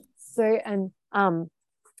 Yeah. So, and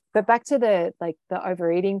but back to the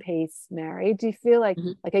overeating piece, Mary, do you feel like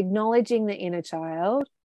Mhm. like acknowledging the inner child,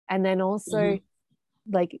 and then also Mhm.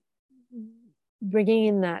 like bringing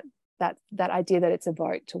in that idea that it's a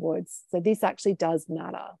vote towards, so this actually does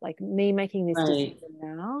matter, like me making this Right. decision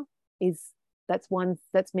now is, that's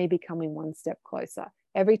me becoming one step closer.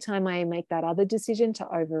 Every time I make that other decision to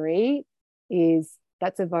overeat,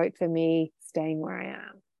 that's a vote for me staying where I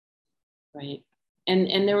am. Right.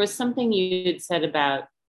 And there was something you had said about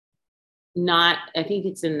not, I think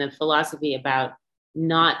it's in the philosophy about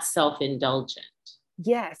not self-indulgent,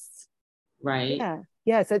 Yes. right?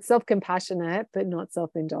 Yeah, so it's self-compassionate but not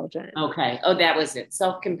self-indulgent. Okay. Oh, that was it.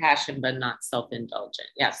 Self-compassion, but not self-indulgent.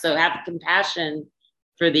 Yeah. So have compassion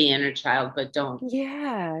for the inner child, but don't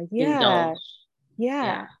Yeah, indulge. yeah, yeah.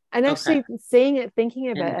 Yeah. And Okay. actually seeing it, thinking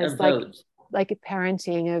of it And as a vote. like a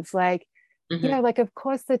parenting of like, Hmm. like of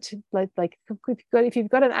course like if you've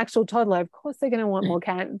got an actual toddler, of course they're going to want more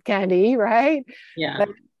candy, right? Yeah.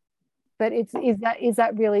 But is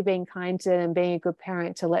that really being kind to them and being a good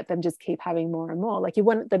parent to let them just keep having more and more? Like you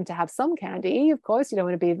want them to have some candy, of course. You don't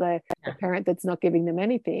want to be the Yeah. parent that's not giving them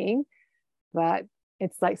anything. But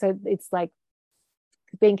it's like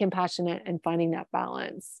being compassionate and finding that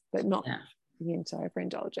balance, but not Yeah. being into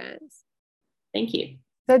overindulgence. Thank you.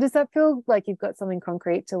 So does that feel like you've got something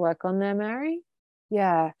concrete to work on there, Mary?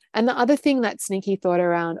 Yeah. And the other thing, that sneaky thought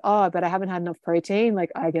around, oh, but I haven't had enough protein. Like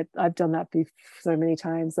I've done that so many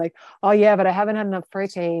times. Like, oh yeah, but I haven't had enough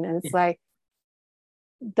protein. And it's like,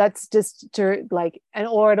 that's just to like, and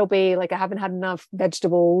or it'll be like, I haven't had enough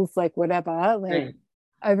vegetables, like whatever, like Right.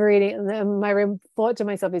 overeating. And my thought to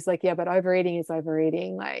myself is like, yeah, but overeating is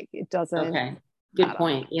overeating. Like it doesn't Okay. Good matter.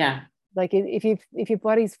 point. Yeah. Like if your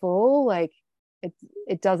body's full, like it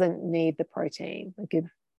it doesn't need the protein. Like it,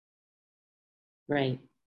 Right.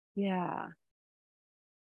 yeah.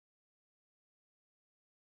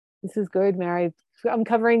 This is good, Mary. I'm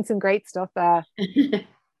covering some great stuff there.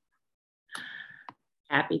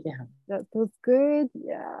 Happy to help. That feels good.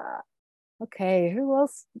 Yeah. Okay. Who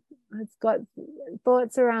else has got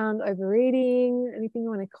thoughts around overeating? Anything you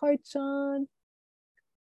want to coach on?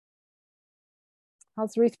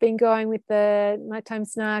 How's Ruth been going with the nighttime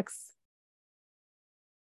snacks?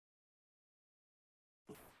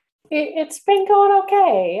 It's been going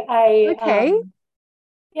okay. Okay.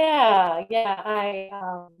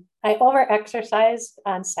 I over exercised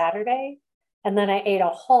on Saturday, and then I ate a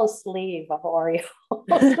whole sleeve of Oreos.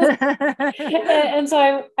 And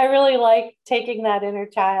so I really like taking that inner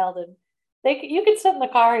child, and you can sit in the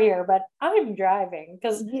car here, but I'm driving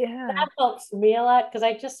because Yeah. that helps me a lot, because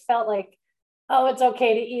I just felt like, oh, it's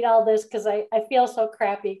okay to eat all this because I feel so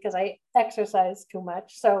crappy because I exercise too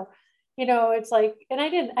much. So, it's like, and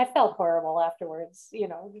I felt horrible afterwards,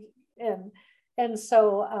 and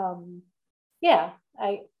so yeah,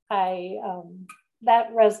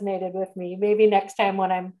 that resonated with me. Maybe next time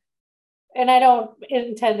when and I don't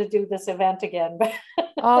intend to do this event again, but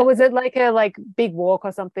Oh, was it like a big walk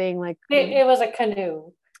or something? Like, it was a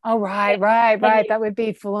canoe. oh, right. And That would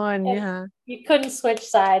be full on. Yeah. you couldn't switch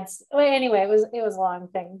sides. Well, anyway, it was a long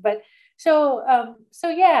thing. But so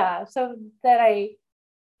yeah, so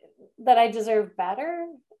that I deserve better,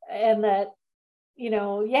 and that,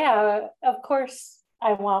 yeah, of course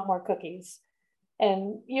I want more cookies.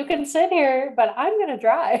 And you can sit here, but I'm going to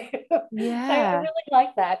drive. I Yeah. really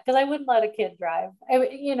like that, because I wouldn't let a kid drive.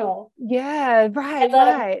 Yeah. I'd Right. let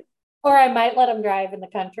him, Right. or I might let him drive in the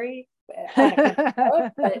country on a country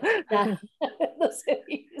road, but not in the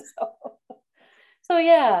city. So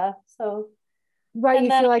yeah. So, Right. and You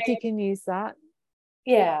then feel like you can use that.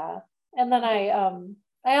 yeah, and then I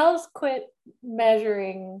always quit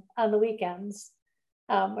measuring on the weekends,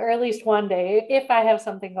 or at least one day if I have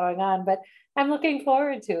something going on. But I'm looking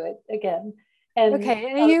forward to it again. And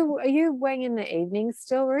Okay. And are you weighing in the evening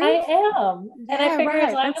still, Ruth? I am. And I Yeah. figure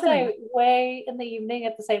as Right. long as Fascinating. I weigh in the evening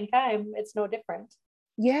at the same time, it's no different.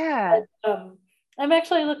 Yeah. But I'm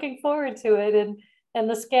actually looking forward to it. And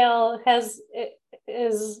the scale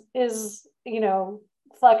is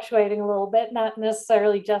fluctuating a little bit, not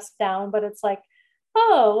necessarily just down, but it's like,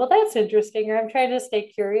 oh, well, that's interesting. Or I'm trying to stay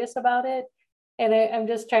curious about it. And I'm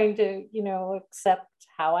just trying to, accept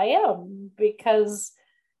how I am, because,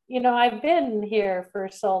 I've been here for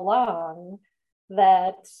so long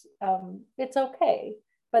that it's okay.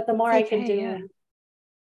 But the more It's I can okay. Yeah. do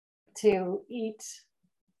to eat,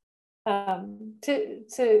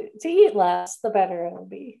 to eat less, the better it'll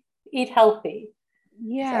be. Eat healthy. So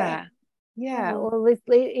Yeah. Yeah. yeah, Or at least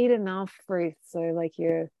eat enough fruit. So like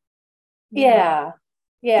yeah. yeah,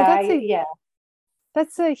 So yeah, yeah.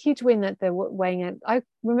 that's a huge win that they're weighing it. I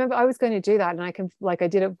remember I was going to do that, and I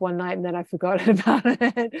did it one night and then I forgot about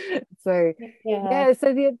it. So Yeah, yeah, so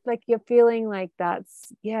you're feeling like that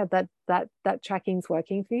tracking's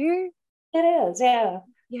working for you. it is. Yeah.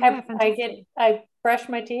 Yeah, fantastic. I brush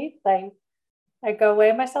my teeth. I go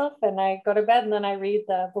weigh myself, and I go to bed, and then I read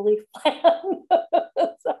the belief plan.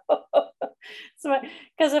 so,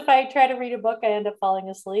 because if I try to read a book, I end up falling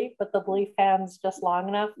asleep, but the belief plan's just long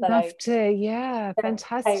enough Enough to, yeah, I,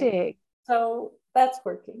 fantastic. so that's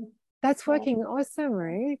working. That's So, working awesome,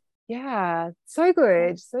 Ruth. Yeah, so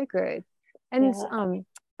good, so good. And yeah.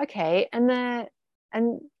 okay, and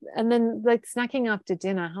and then like snacking after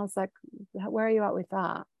dinner, how's that? Where are you at with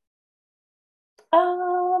that?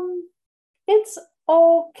 It's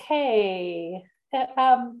okay.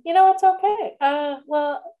 It's okay.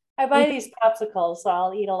 Well, I buy these popsicles, so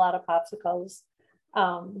I'll eat a lot of popsicles.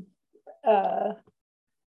 Um, uh,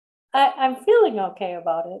 I'm feeling okay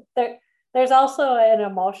about it. There's also an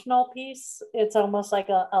emotional piece. It's almost like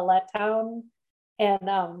a letdown.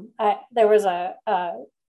 And there was a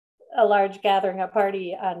large gathering, a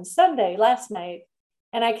party on Sunday last night,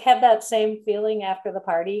 and I had that same feeling after the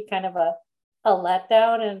party, kind of a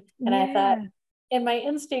letdown. And I thought, Yeah. in my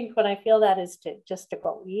instinct when I feel that is to just to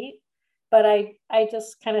go eat, but I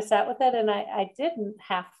just kind of sat with it, and I didn't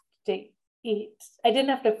have to eat. I didn't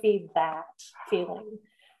have to feed that feeling.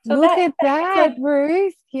 So Look at that, could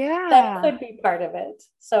Ruth. that Yeah. could be part of it.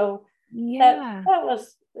 So Yeah. that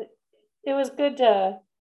was, it was good to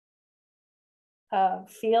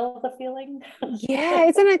feel the feeling. Yeah,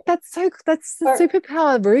 isn't it? That's the Or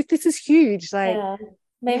superpower, Ruth. This is huge. Like, yeah,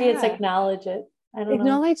 maybe it's yeah, acknowledge it. I don't know.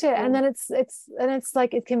 acknowledge it. And Yeah, then it's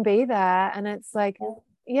like it can be there. And it's like, yeah,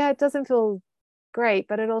 yeah, it doesn't feel great,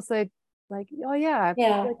 but it also like, oh yeah,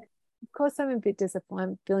 yeah, like of course I'm a bit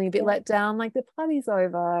disappointed, feeling a bit yeah, let down, like the party's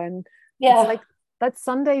over. And it's yeah, like that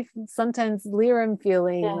Sunday sometimes Liram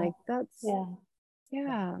feeling, yeah, like that's yeah.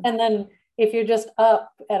 yeah. And then if you're just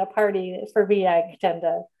up at a party, for me, I tend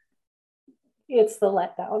to, it's the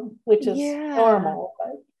letdown, which is Yeah. normal.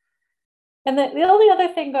 But, and the only other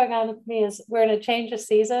thing going on with me is we're in a change of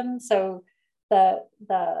season. So the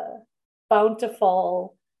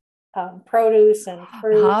bountiful produce and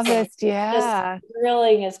fruits and Harvest, just yeah.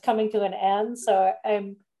 grilling is coming to an end. So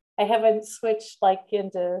I haven't switched like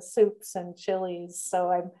into soups and chilies.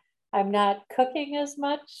 So I'm not cooking as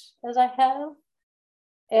much as I have.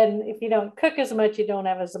 And if you don't cook as much, you don't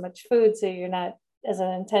have as much food, so you're not as an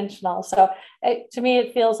intentional. So to me,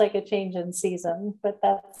 it feels like a change in season, but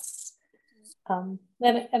that's, and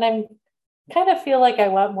I'm kind of feel like I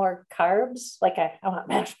want more carbs. Like I want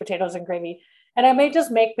mashed potatoes and gravy, and I may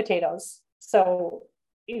just make potatoes. So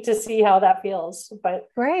to see how that feels, but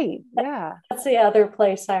Great. Yeah. that's the other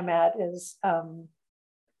place I'm at is,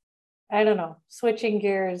 I don't know, switching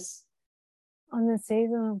gears On the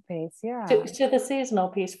seasonal piece. Yeah. to the seasonal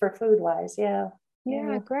piece for food wise. Yeah.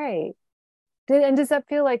 Yeah, great. And does that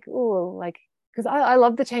feel like, oh, like, because I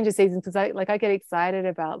love the change of seasons, because I get excited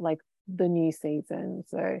about like the new season.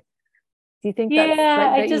 So do you think that's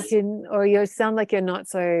Yeah, that you can, or you sound like you're not,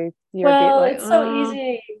 so you're a bit well, like, it's so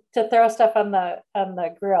easy to throw stuff on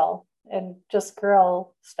the grill and just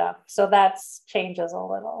grill stuff. So that's changes a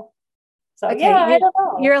little. So okay, yeah, I don't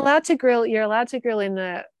know. you're allowed to grill in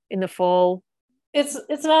the fall. It's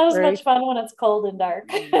not as Ruth. much fun when it's cold and dark.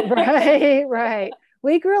 Right.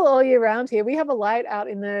 We grill all year round here. We have a light out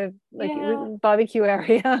in the barbecue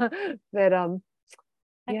area. But I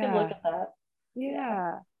could look at that.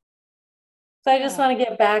 Yeah. So I just want to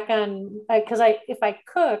get back on, because if I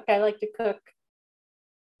cook, I like to cook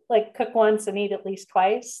once and eat at least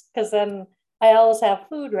twice, because then I always have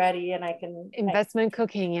food ready and I can investment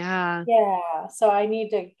cooking. Yeah. So I need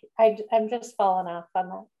to, I'm just falling off on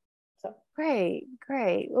that. So great.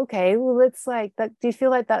 Okay. Well, it's like that. Do you feel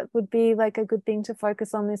like that would be like a good thing to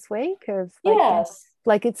focus on this week? Of like, yes.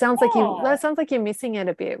 Like it sounds like that sounds like you're missing it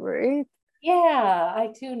a bit, Ruth. Yeah, I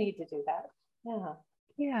do need to do that.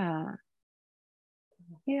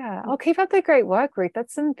 Yeah. I'll keep up the great work, Ruth.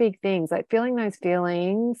 That's some big things, like feeling those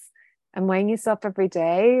feelings and weighing yourself every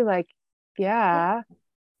day. Like, yeah.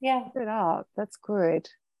 Keep it up. That's good.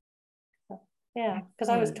 Yeah, because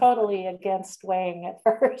I was totally against weighing at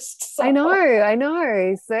first. So. I know.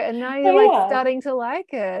 So, and now you're starting to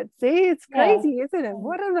like it. See, it's crazy, isn't it?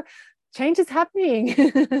 What are the changes happening?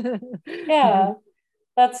 Yeah,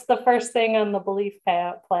 that's the first thing on the belief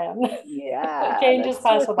plan. Yeah, change is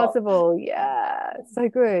possible. Yeah, so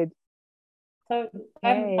good. So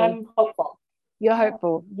I'm hopeful. You're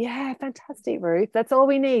hopeful. Yeah, fantastic, Ruth. That's all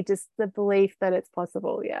we need, just the belief that it's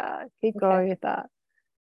possible. Yeah, keep going with that.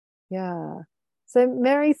 Yeah. So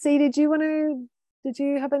Mary C, did you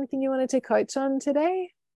have anything you wanted to coach on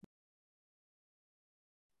today?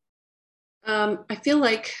 I feel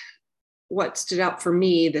like what stood out for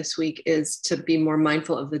me this week is to be more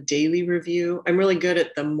mindful of the daily review. I'm really good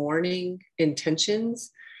at the morning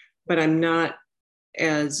intentions, but I'm not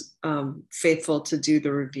as faithful to do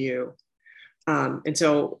the review. And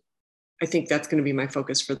so I think that's going to be my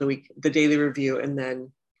focus for the week, the daily review, and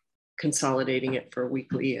then consolidating it for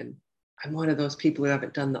weekly. And I'm one of those people who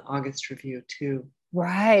haven't done the August review too.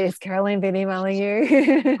 Right. Has Caroline been emailing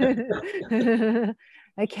you?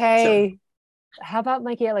 Okay. So, how about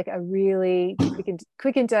making it like a really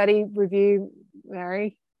quick and dirty review,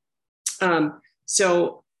 Mary?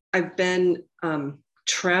 So I've been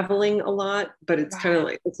traveling a lot, but it's kind of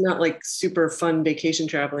like, it's not like super fun vacation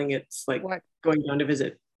traveling. It's like going down to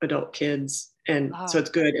visit adult kids. And so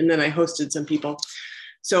it's good. And then I hosted some people.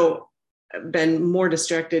 So I've been more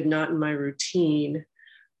distracted, not in my routine.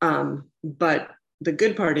 But the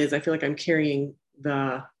good part is I feel like I'm carrying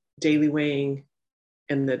the daily weighing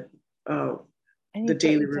and the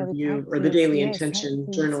daily review or the daily intention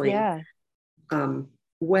journaling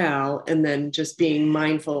well, and then just being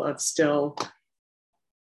mindful of still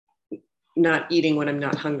not eating when I'm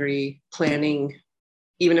not hungry, planning,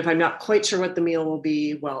 even if I'm not quite sure what the meal will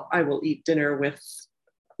be, well, I will eat dinner with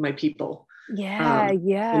my people.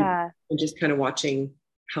 And just kind of watching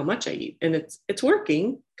how much I eat. And it's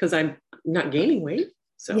working because I'm not gaining weight.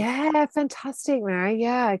 So yeah, fantastic, Mary.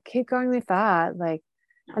 Yeah, keep going with that. Like,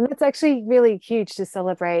 and that's actually really huge to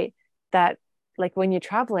celebrate that, like when you're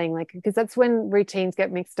traveling, like, because that's when routines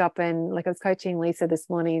get mixed up. And like I was coaching Lisa this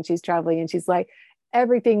morning and she's traveling and she's like,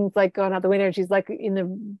 everything's like gone out the window and she's like in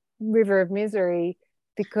the river of misery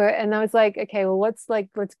and I was like, okay, well, let's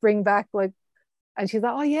bring back like, and she's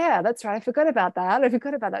like, oh yeah, that's right, I forgot about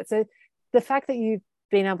that. So the fact that you've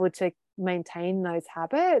been able to maintain those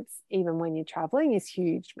habits even when you're traveling is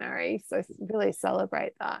huge, Mary. So really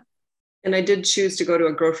celebrate that. And I did choose to go to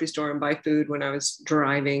a grocery store and buy food when I was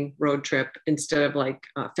driving road trip instead of like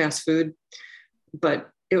fast food, but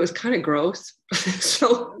it was kind of gross.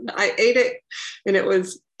 So I ate it and it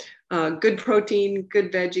was good protein,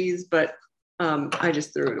 good veggies, but I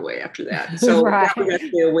just threw it away after that. So that was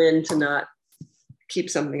actually a win to not keep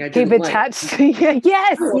something I didn't keep attached. Like.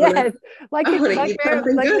 yes. Like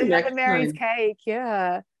the Mary's cake.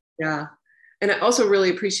 Yeah. Yeah. And I also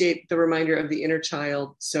really appreciate the reminder of the inner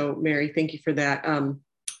child. So Mary, thank you for that.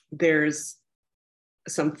 There's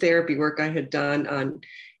some therapy work I had done on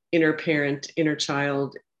inner parent, inner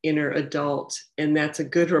child, inner adult. And that's a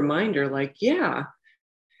good reminder, like, yeah,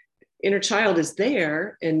 inner child is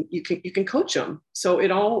there and you can coach them. So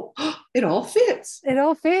it all fits. It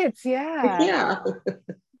all fits. Yeah. Yeah.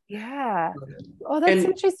 Yeah. Oh, that's And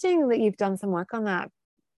interesting that you've done some work on that.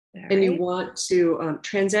 And you want to,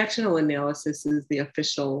 transactional analysis is the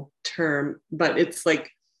official term, but it's like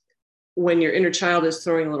when your inner child is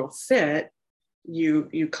throwing a little fit,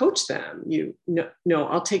 you coach them. No,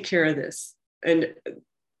 I'll take care of this. And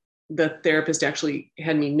the therapist actually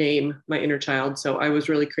had me name my inner child, so I was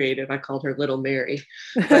really creative. I called her Little Mary.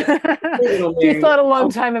 But Little Mary, you thought a long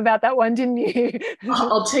time about that one, didn't you?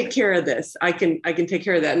 I'll take care of this. I can take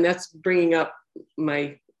care of that, and that's bringing up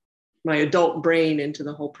my adult brain into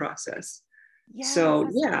the whole process.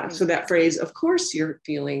 Yeah, so that phrase, of course you're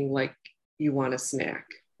feeling like you want a snack.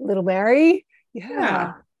 Little Mary.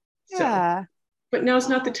 Yeah. So, but now's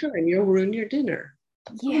not the time. You'll ruin your dinner.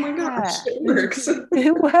 Yeah. Oh my gosh, it works.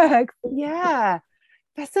 It works. Yeah.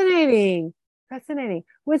 Fascinating.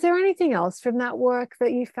 Was there anything else from that work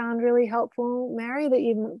that you found really helpful, Mary, that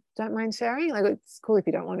you don't mind sharing? Like, it's cool if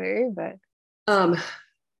you don't want to, but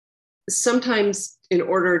sometimes in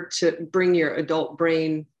order to bring your adult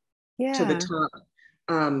brain to the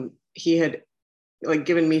top, he had like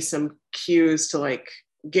given me some cues to like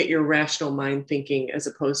get your rational mind thinking as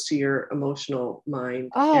opposed to your emotional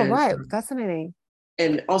mind. Oh, right. Fascinating.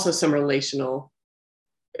 And also some relational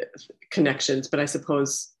connections. But I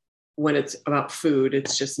suppose when it's about food,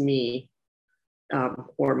 it's just me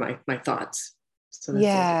or my thoughts. So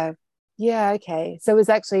that's Yeah. Okay. So it was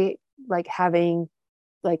actually like having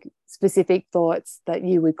like specific thoughts that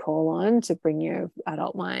you would call on to bring your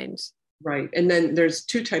adult mind. Right. And then there's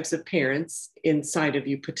two types of parents inside of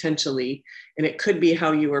you potentially. And it could be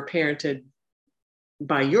how you were parented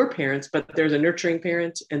by your parents, but there's a nurturing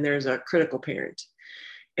parent and there's a critical parent.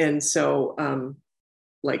 And so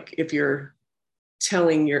like if you're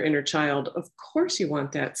telling your inner child, of course you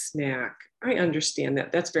want that snack. I understand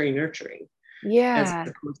that. That's very nurturing. Yeah.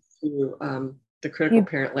 As opposed to the critical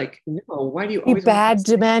parent, like, no, why do you always bad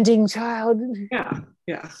demanding child?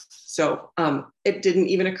 Yeah. So it didn't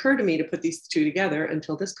even occur to me to put these two together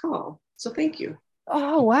until this call. So thank you.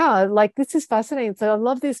 Oh wow, like this is fascinating. So I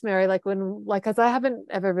love this, Mary. Like because I haven't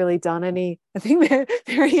ever really done any. I think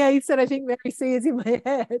Mary A said, I think Mary C is in my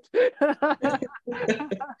head.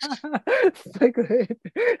 So good.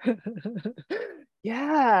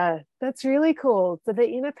 Yeah, that's really cool. So the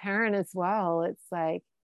inner parent as well. It's like,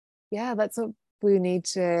 yeah, that's what we need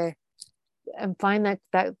to and find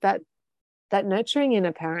that nurturing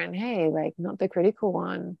inner parent. Hey, like not the critical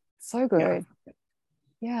one. So good.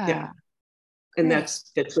 Yeah. And that's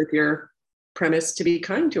fits with your premise to be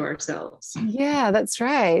kind to ourselves. Yeah, that's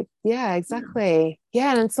right. Yeah, exactly.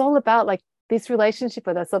 Yeah, and it's all about like this relationship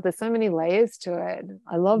with ourselves. There's so many layers to it.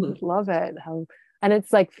 I love it. And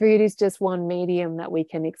it's like food is just one medium that we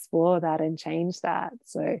can explore that and change that.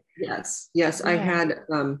 So yes. I had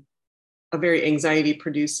a very anxiety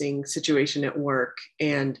producing situation at work,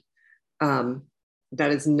 and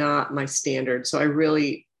that is not my standard. So I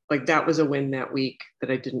really like that was a win that week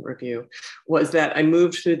that I didn't review, was that I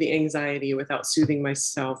moved through the anxiety without soothing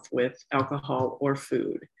myself with alcohol or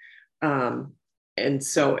food. And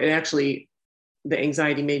so it actually, the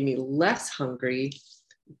anxiety made me less hungry,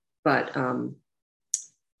 but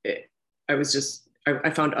I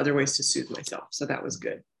found other ways to soothe myself. So that was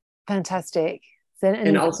good. Fantastic.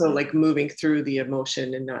 And also like moving through the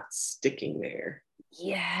emotion and not sticking there.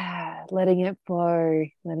 Yeah, letting it flow,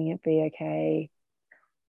 letting it be okay.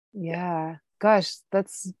 Yeah. Gosh,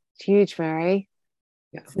 that's huge, Mary.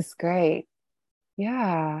 Yeah. This is great.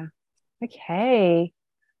 Yeah. Okay.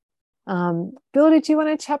 Bill, did you want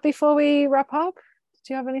to chat before we wrap up? Did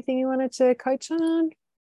you have anything you wanted to coach on?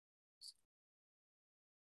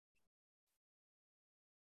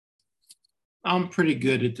 I'm pretty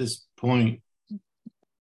good at this point.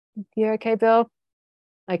 You okay, Bill?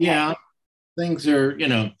 Okay. Yeah, things are,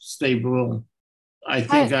 stable. I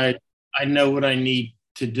think I know what I need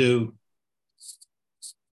to do.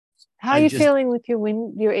 How are you feeling with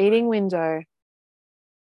your eating window?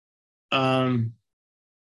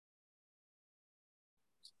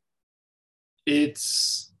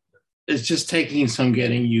 It's just taking some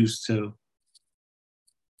getting used to.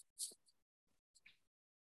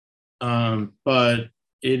 But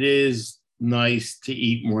it is nice to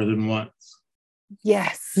eat more than once.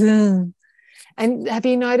 Yes. And have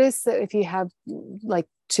you noticed that if you have like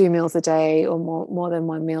 2 meals a day or more than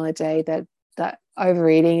one meal a day, that that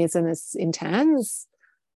overeating isn't as intense?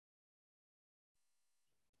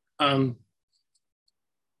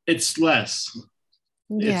 It's less.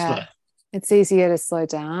 It's Yeah. less. It's easier to slow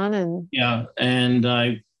down. And Yeah. And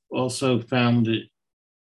I also found that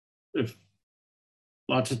if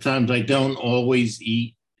lots of times I don't always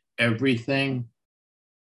eat everything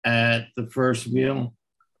at the first meal,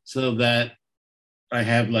 so that I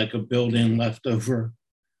have like a built-in leftover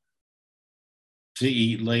to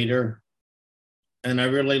eat later. And I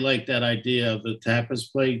really like that idea of the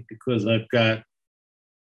tapas plate, because I've got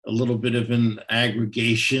a little bit of an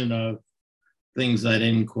aggregation of things I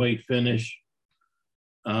didn't quite finish,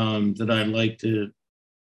 that I like to,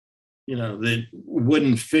 that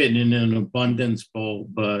wouldn't fit in an abundance bowl.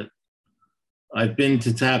 But I've been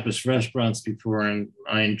to tapas restaurants before and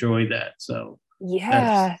I enjoy that. So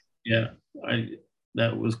yeah,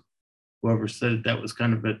 that was, whoever said it, that was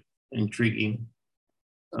kind of an intriguing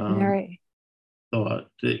very. thought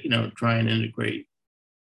to, try and integrate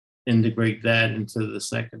that into the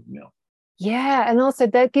second meal. Yeah. And also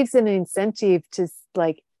that gives an incentive to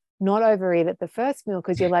like not overeat at the first meal,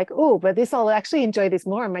 because you're like, oh, but this, I'll actually enjoy this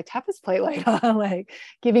more on my tapas plate later. Like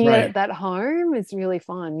giving it that home is really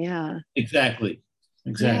fun. Yeah. Exactly.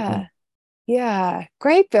 Yeah. Yeah.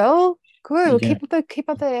 Great, Bill. Good. Okay. Keep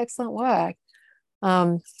up the excellent work.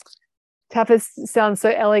 Tapas sounds so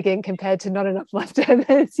elegant compared to not enough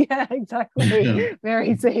leftovers. Yeah, exactly.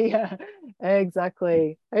 Very easy. Yeah,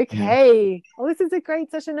 exactly. Okay. Yeah. Well, this is a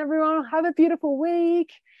great session, everyone. Have a beautiful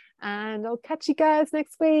week. And I'll catch you guys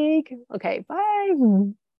next week. Okay, bye.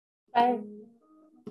 Bye.